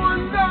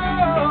one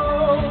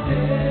knows.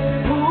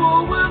 Who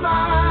am I?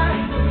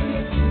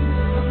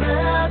 A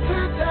man to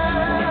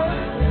tell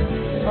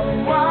of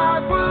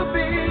what will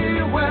be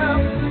when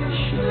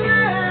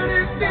let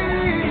it be.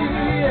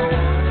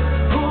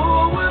 Who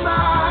am I?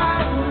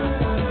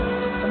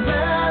 A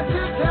man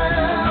to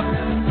tell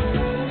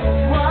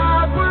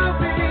what will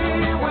be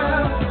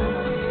when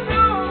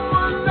no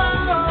one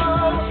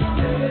knows?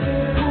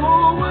 Who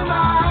am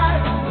I?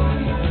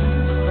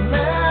 A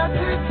man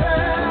to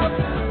tell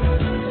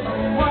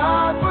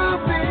what will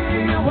be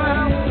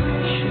when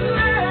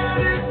let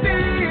it be.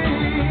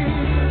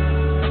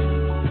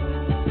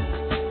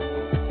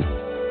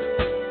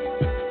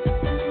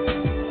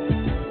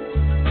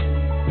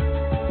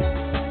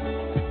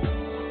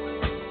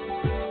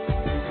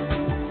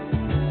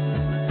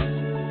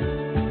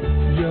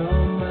 Your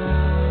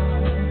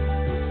mouth,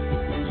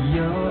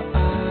 your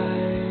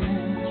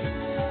eyes,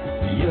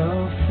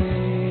 your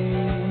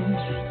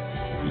face,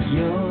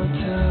 your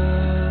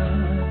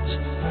touch,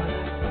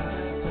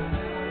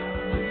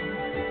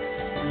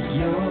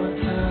 your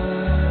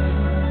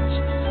touch,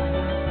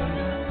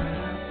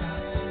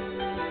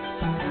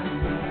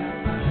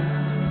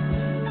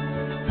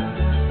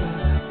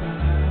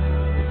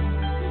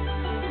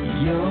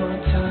 your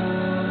touch.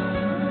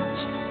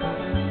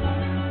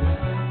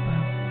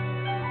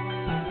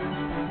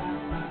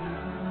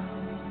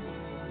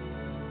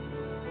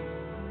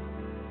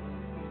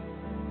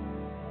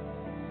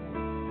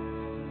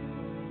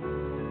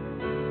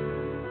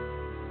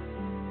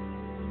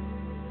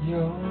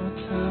 Your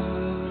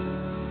touch.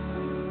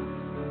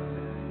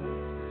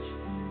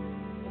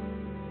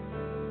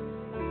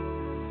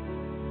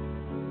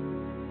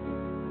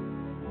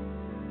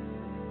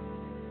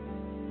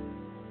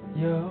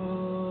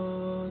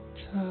 Your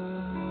touch.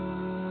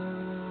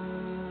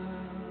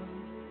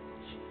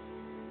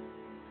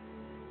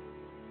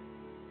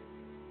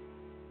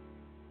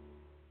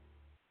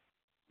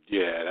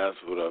 Yeah, that's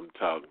what I'm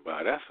talking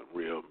about. That's some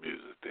real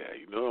music there.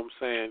 You know what I'm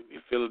saying? You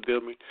feel it,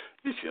 Dilmy?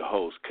 It's your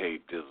host, K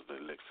Dizzle, the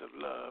Elixir of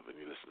Love, and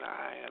you listen to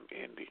I Am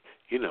Indi.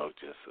 You know,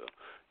 just a,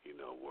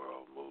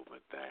 world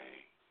movement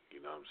thing.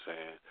 You know what I'm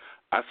saying?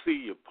 I see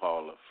you,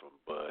 Paula from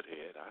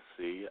Budhead. I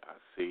see you. I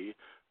see you.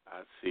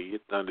 I see you,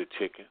 Thunder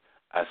Chicken.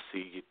 I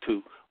see you,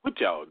 too. What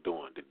y'all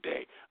doing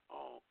today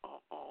on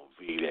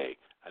V-Day?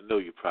 I know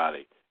you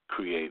probably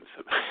creating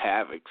some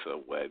havoc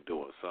somewhere,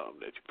 doing something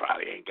that you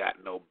probably ain't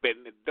got no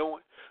business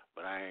doing,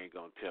 but I ain't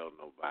going to tell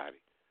nobody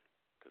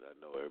because I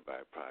know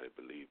everybody probably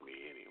believe me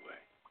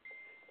anyway.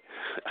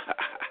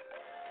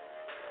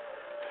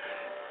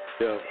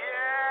 So,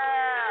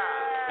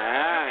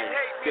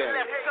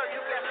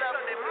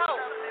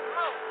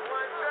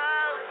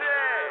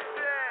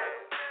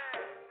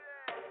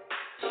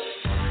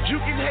 You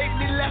can hate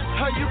me less,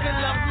 or you can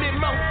love me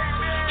more.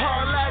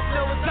 All I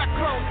know is I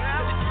grow.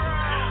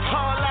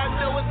 All I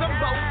know is I'm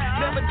both.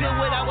 Never did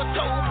what I was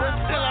told, but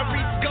still I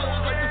reach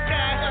goals like the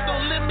sky has no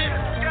limit.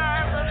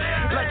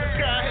 Like the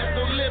sky has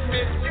no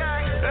limit.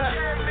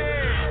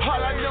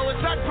 All I know is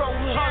I grow.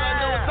 All I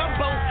know is I'm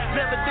both.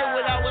 Never did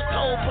what I was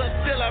told, but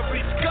still I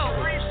reach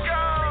goals.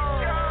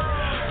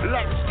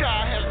 Like the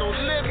sky has no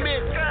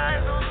limit.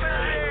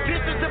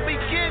 This is the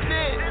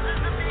beginning.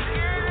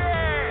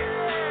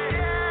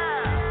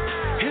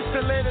 It's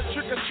the later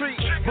trick or treat,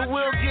 but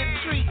we'll get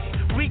treats.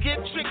 We get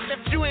tricked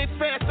if you ain't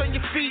fast on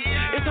your feet.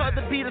 It's hard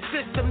to beat a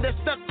system that's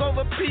stuck on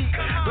repeat.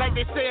 Like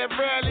they say at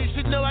rallies,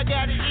 you know I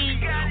gotta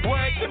eat.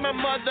 Word to my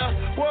mother,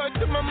 word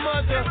to my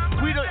mother.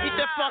 We don't eat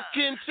that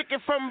fucking chicken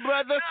from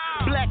brothers.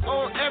 Black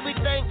on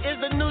everything is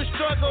a new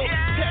struggle.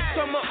 Tax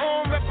on my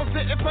own,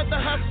 representing for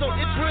the hustle.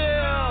 It's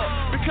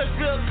real, because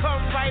real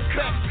come right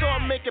back. So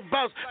I make it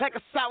bounce like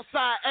a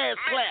Southside ass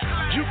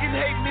clap. You can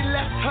hate me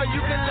less, or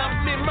you can love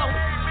me most.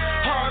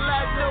 All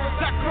I know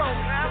is I grow.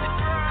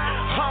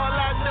 All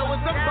I know is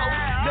I'm bold.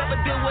 Never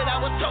did what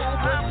I was told,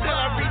 but still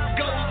I reach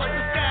goals. Like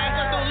the sky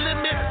has no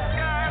limit.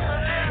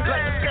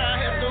 Like the sky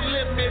has no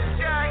limit.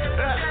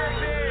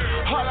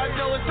 All I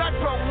know is I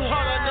grow. All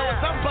I know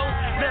is I'm bold.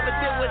 Never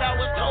did what I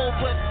was told,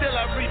 but still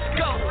I reach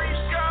goals.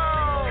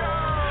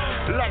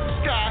 Like the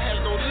sky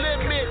has no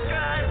limit.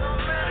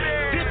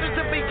 This is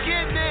the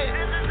beginning.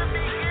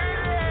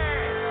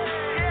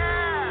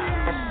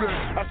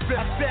 I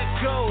set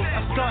goals,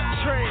 I start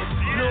trends.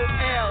 No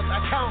L's, I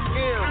count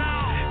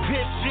M's.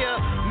 This year,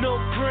 no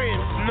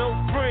friends,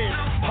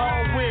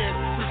 all wins.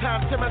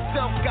 Sometimes to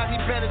myself, got me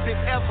better than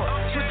ever.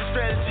 Switch the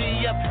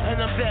strategy up,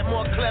 and I'm that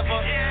more clever.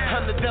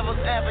 I'm the devil's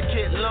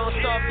advocate, Lone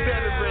Star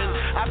veteran.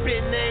 I've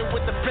been named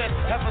with the best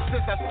ever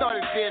since I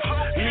started this.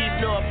 Leave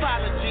no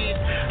apologies.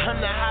 I'm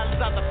the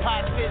hottest out the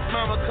pot, fit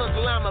mama, cause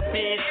llama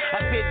beans. I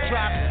fit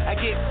drops, I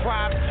get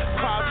props,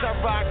 crowds I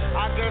rock.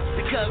 I guess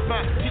because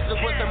my teachers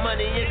was the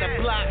money in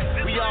the block.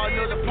 We all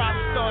know the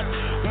problem starts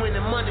when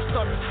the money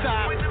starts to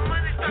stop.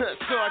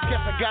 So I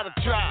guess I gotta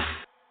drop.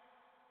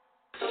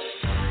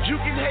 You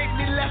can hate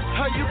me less,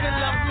 or you can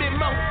love me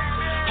most.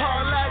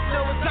 All I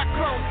know is I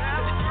grow.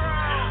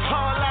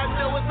 All I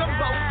know is I'm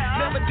bold.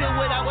 Never did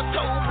what I was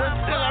told, but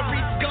still I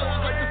reach goals.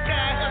 Like the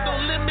sky has no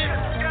limit.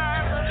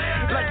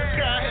 Like the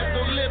sky has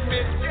no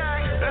limit.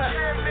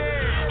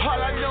 All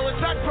I know is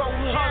I grow.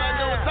 All I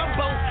know is I'm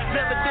bold.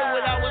 Never did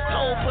what I was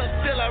told, but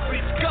still I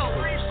reach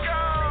goals.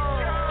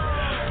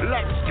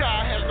 Like the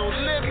sky has no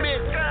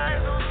limit.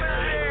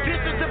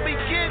 This is the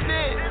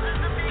beginning.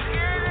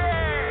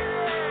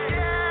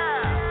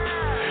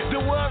 The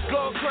world's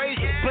going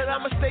crazy, but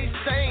I'ma stay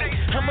sane.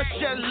 I'ma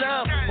share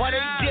love while they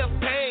give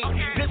pain.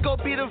 This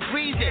gon' be the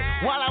reason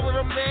while I will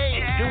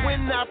remain. And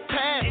when I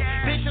pass,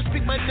 they should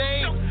speak my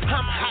name.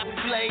 I'm hot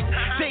flame,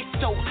 they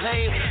so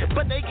lame,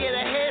 but they get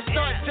a head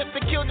start just to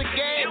kill the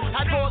game.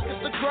 I go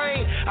against the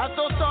grain, I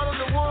throw salt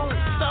on the wound.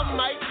 Some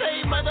might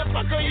say,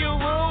 motherfucker, you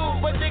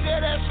rude, but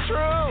nigga, that's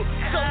true.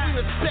 So we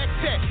respect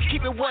that,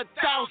 keep it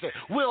 1,000,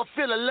 we'll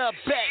feel a love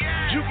back.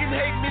 You can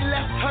hate me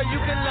less, or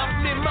you can love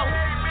me most.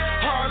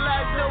 All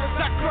I know is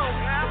I grow.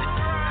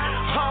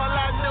 All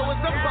I know is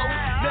I'm bold.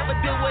 Never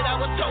did what I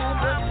was told,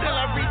 but still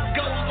I reach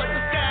goals. Like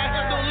the sky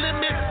has no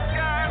limit.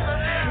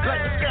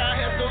 Like the sky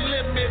has no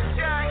limit.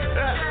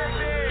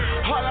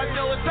 All I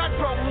know is I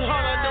grow. All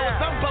I know is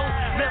I'm bold.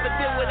 Never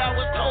did what I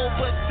was told,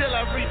 but still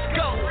I reach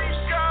goals.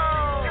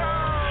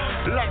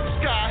 Like the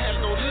sky has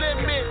no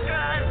limit.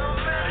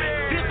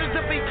 This is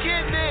the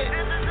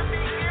beginning.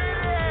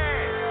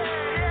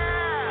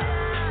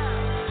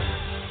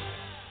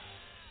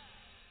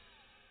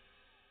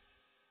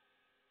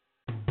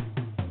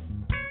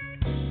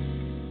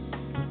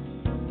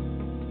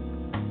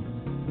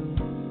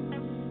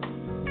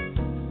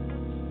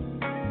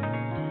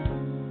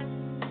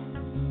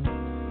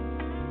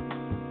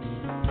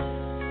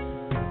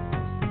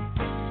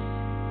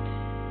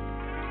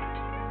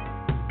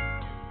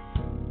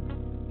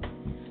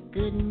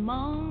 Good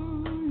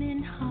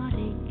morning,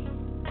 heartache,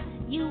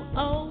 you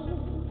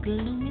old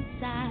gloomy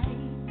sight.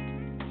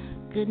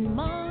 Good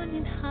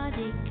morning,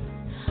 heartache,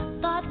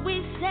 thought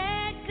we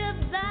said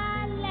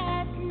goodbye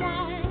last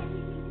night.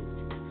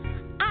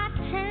 I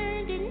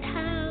turned in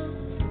house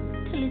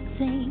till it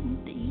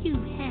seemed that you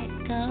had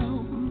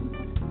gone,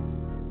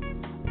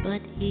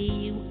 but here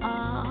you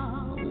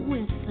are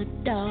with the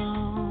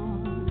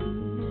dawn.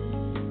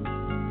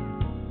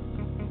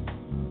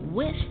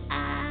 Wish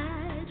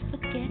I'd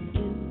forget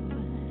you,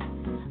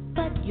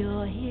 but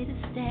you're here to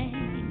stay.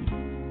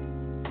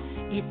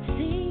 It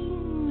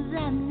seems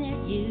I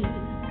met you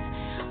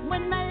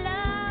when my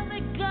love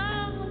had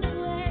gone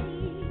away.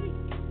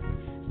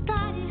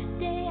 Start each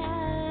day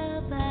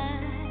out by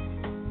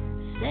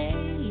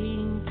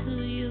saying to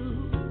you,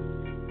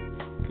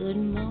 good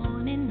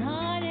morning,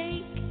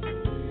 heartache,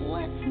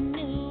 what's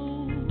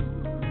new?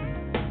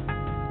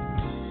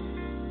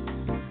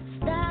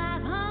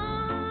 Stop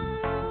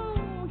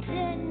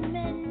haunting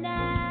me now.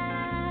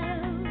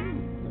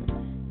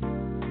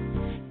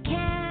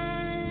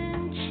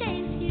 Can't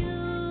chase you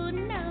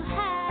no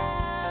how.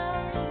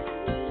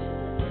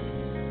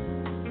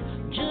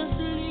 Just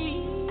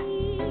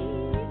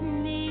leave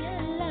me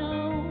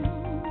alone.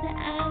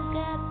 I've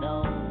got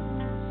those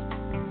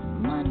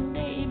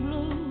Monday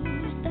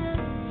blues, the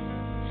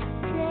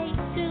straight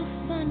to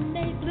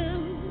Sunday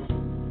blues.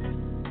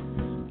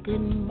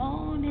 Good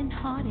morning,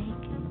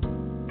 heartache.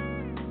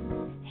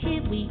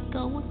 Here we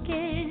go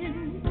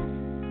again.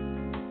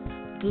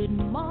 Good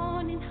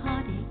morning,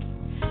 heartache.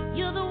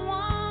 You're the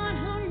one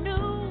who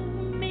knew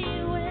me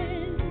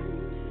when.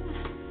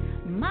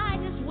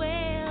 Might as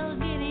well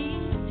get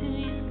into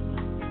you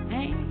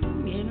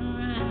hanging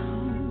around.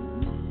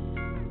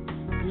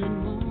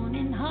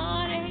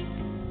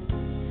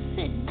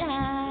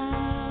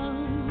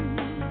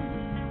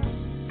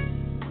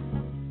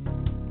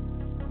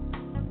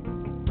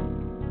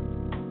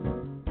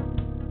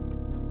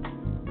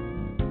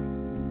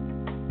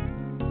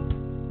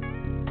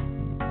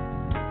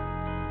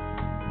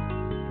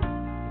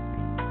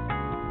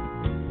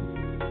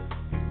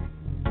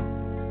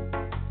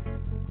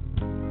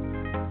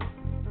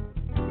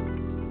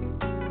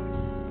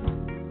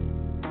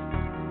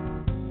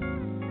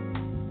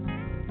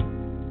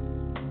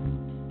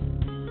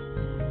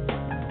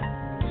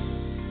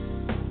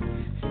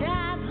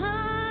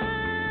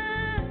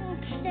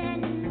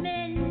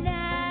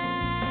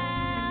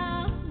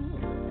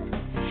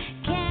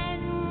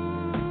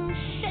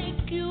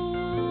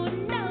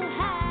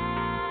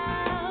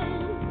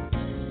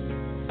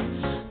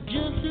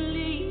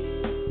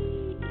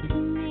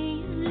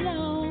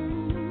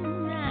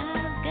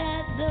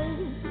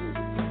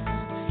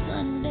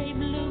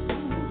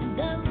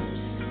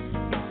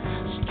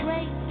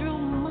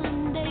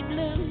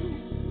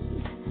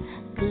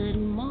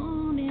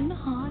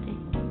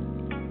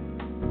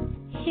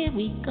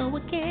 we go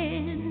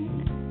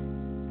again.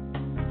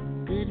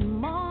 Good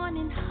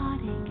morning,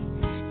 heartache.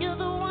 You're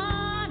the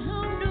one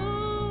who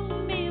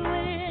knew me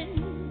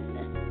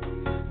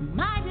when.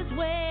 Might as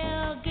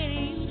well get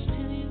used to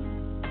you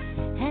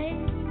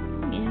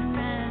hanging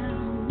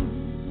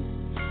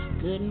around.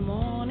 Good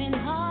morning,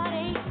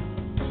 heartache.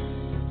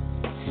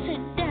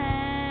 Sit down.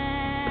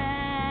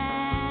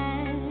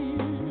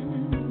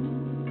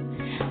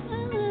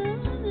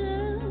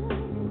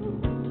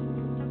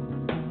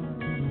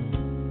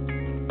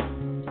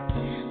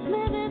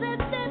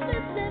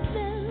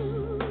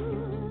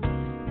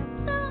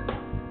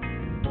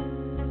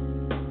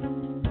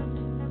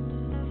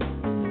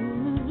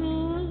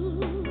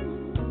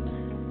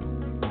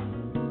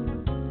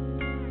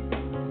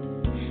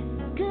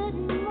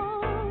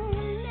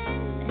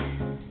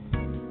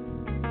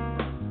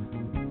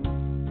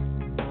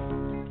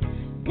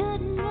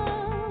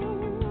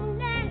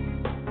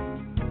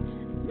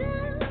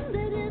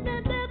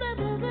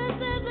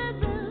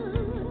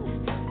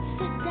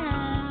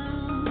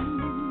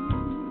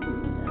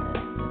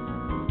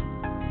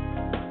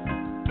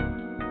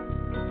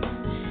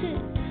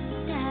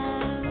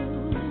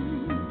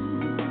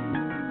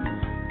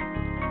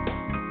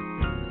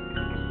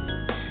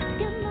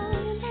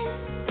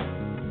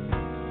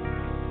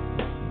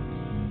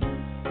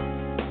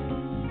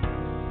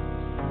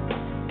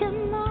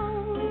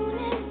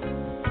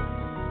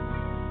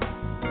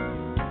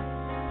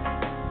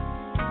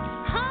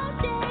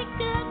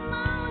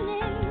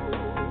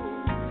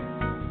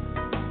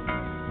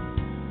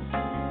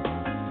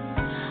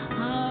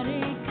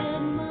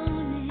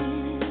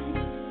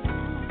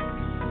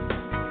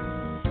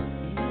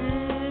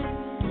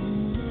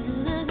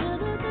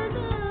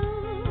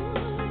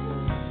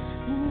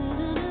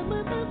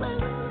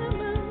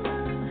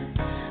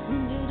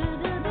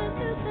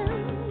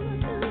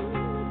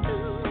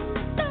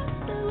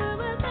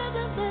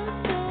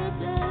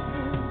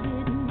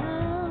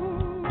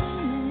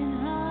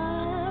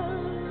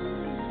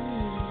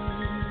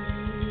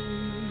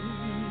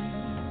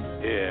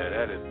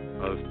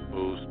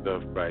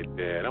 Right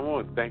there. And I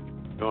want to thank you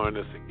for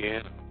joining us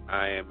again.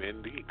 I am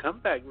Indi. Come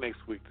back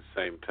next week the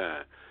same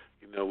time.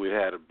 You know, we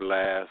had a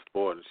blast,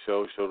 sporting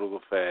show to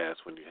go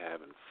fast when you're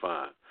having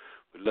fun.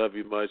 We love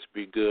you much.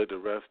 Be good the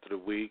rest of the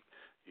week.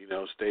 You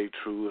know, stay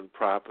true and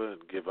proper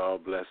and give all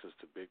blessings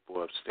to Big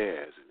Boy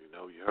upstairs. And, you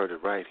know, you heard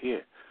it right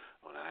here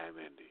on I Am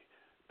Indi.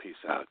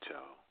 Peace out,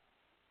 y'all.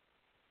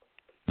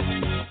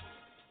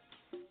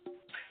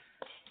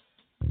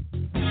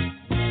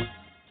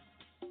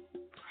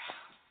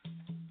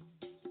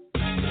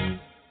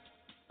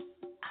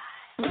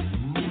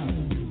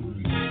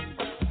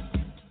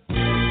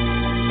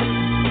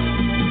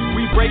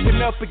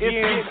 Breaking up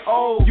again,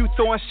 you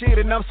throwing shit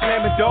and I'm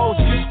slamming doors.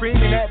 You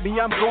screaming at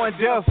me, I'm going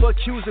deaf,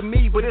 accusing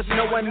me, but it's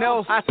no one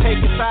else. I take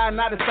a side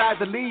and I decide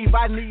to leave.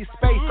 I need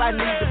space, I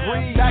need to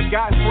breathe. I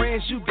got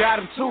friends, you got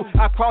them too.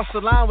 I cross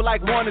the line with like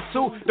 1 or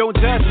 2. Don't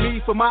judge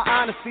me for my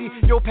honesty.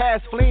 Your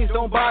past flings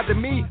don't bother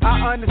me.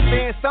 I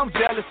understand some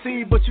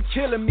jealousy, but you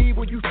killing me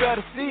when you fail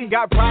to see.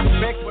 Got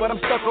prospects, but I'm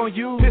stuck on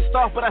you. Pissed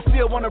off, but I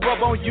still wanna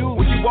rub on you.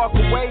 When you walk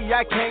away,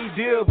 I can't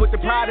deal with the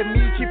pride of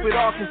me. Keep it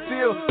all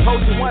concealed.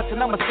 Told you once and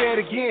I'ma say it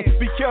again.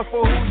 Be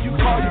careful who you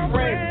call your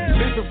friends.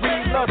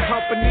 Misery, love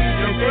company,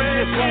 and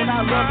they just won't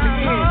not love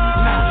again.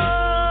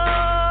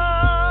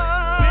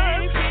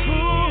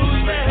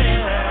 Who's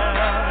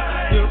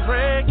there? You're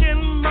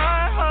breaking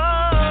my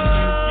heart.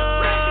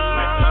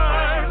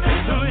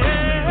 You're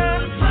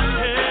breaking my heart.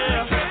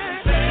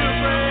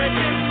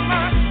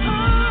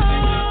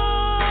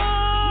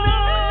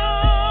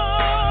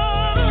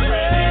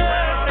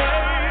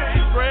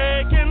 You're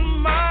breaking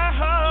my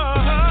heart.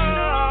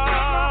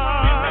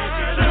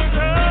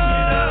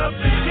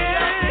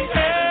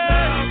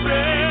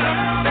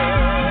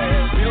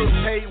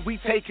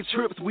 Taking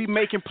trips, we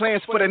making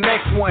plans for the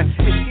next one.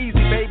 It's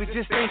easy, baby,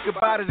 just think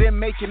about it and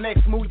make your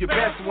next move your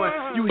best one.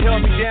 You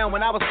held me down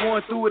when I was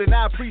going through it and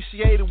I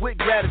appreciate it with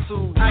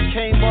gratitude. I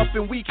came up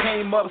and we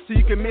came up so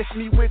you can miss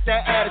me with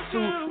that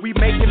attitude. We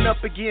making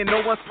up again,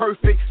 no one's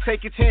perfect.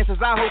 Taking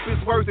chances, I hope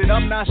it's worth it.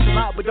 I'm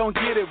nonchalant, but don't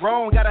get it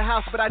wrong. Got a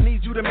house, but I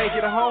need you to make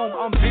it a home.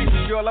 I'm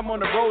busy, girl, I'm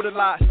on the road a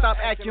lot. Stop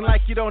acting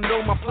like you don't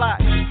know my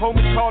plot.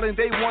 Homies calling,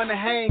 they wanna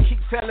hang. Keep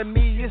telling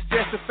me it's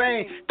just a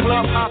fame.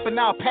 Club hopping,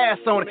 I'll pass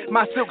on it.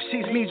 My silk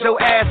sheets need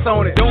your ass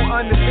on it. Don't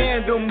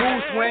understand the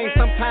mood swings.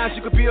 Sometimes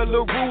you could be a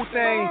little rude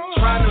thing.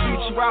 Trying to reach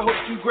you, I hope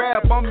you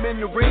grab. I'm in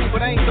the ring,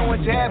 but I ain't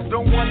throwing jabs.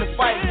 Don't wanna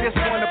fight, just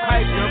wanna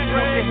pipe you.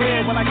 Flip your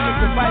head when I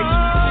kick and bite you.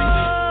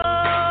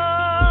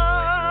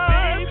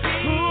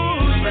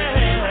 Who's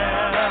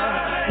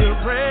there? You're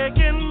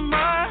breaking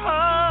my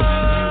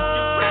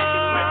heart.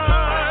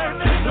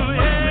 You're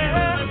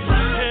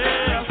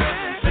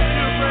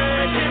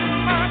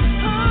breaking my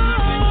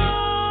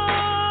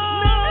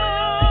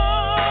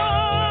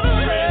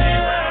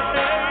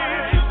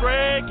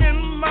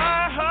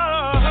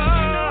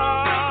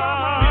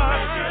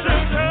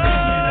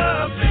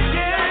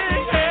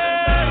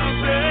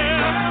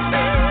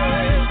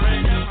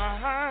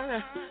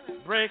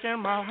breaking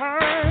my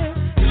heart.